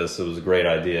up with this. It was a great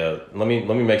idea. Let me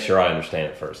make sure I understand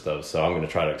it first, though. So I'm going to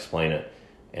try to explain it,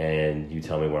 and you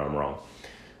tell me where I'm wrong.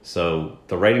 So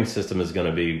the rating system is going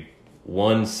to be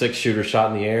 1 6-shooter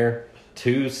shot in the air,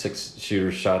 2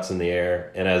 6-shooter shots in the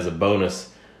air, and as a bonus,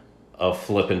 a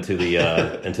flip into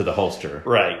the holster.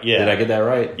 Right. Yeah. Did I get that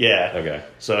right? Yeah. Okay.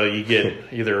 So you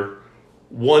get either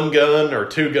one gun or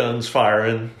two guns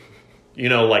firing, you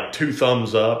know, like 2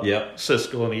 thumbs up. Yep.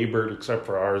 Siskel and Ebert, except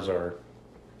for ours, are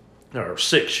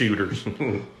 6 shooters.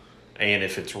 And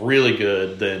if it's really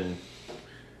good, then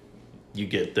you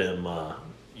get them,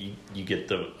 you get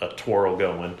a twirl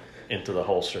going into the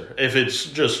holster. If it's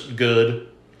just good,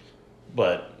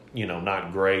 but, you know,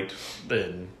 not great,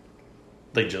 then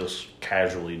they just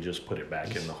casually just put it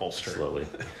back in the holster. Slowly.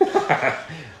 I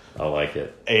like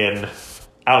it. And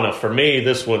I don't know. For me,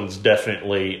 this one's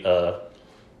definitely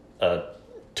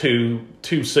two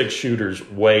 6-shooters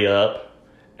way up,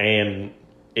 and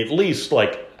at least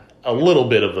like a little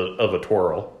bit of a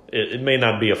twirl. It may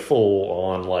not be a full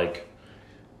on like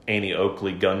Annie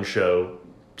Oakley gun show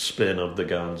spin of the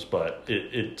guns, but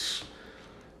it's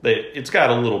got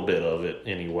a little bit of it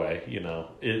anyway. You know,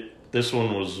 this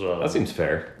one was that seems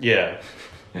fair. Yeah.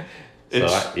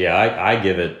 I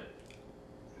give it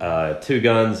 2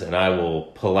 guns, and I will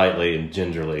politely and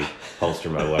gingerly holster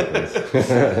my weapons.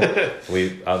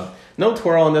 No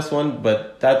twirl on this one,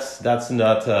 but that's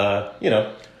not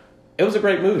it was a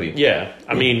great movie. Yeah,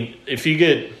 I mean, if you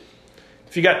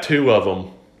got 2 of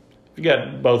them, if you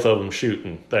got both of them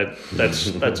shooting, that's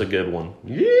a good one.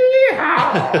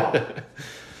 Yeah.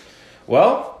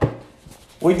 Well,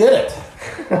 we did it.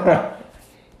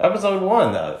 Episode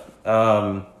 1,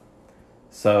 though.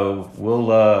 So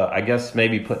we'll, I guess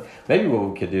maybe what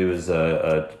we could do is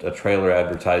a trailer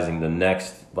advertising the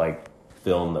next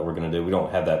film that we're gonna do. We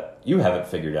don't have that. You have it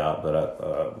figured out, but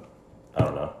I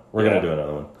don't know. We're gonna do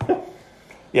another one.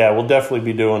 Yeah, we'll definitely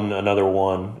be doing another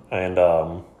one, and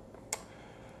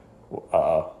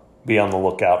be on the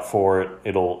lookout for it.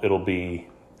 It'll be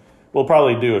we'll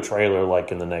probably do a trailer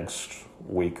like in the next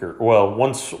week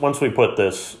once we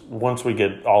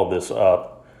get all this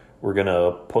up, we're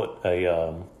gonna put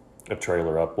a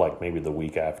trailer up like maybe the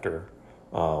week after.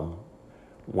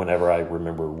 Whenever I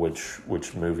remember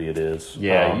which movie it is.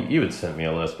 Yeah, you had sent me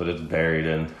a list, but it's buried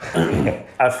in.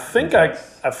 I think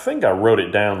I wrote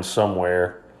it down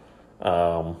somewhere,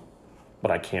 but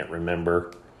I can't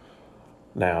remember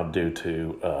now due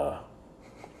to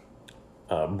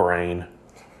brain.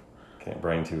 Can't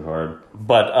brain too hard.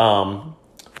 But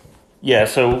yeah,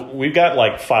 so we've got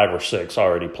like 5 or 6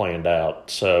 already planned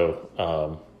out.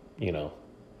 So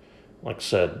like I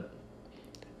said,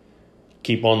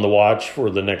 keep on the watch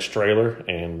for the next trailer,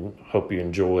 and hope you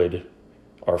enjoyed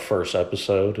our first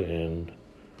episode, and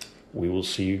we will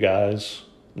see you guys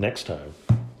next time.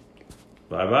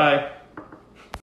 Bye-bye.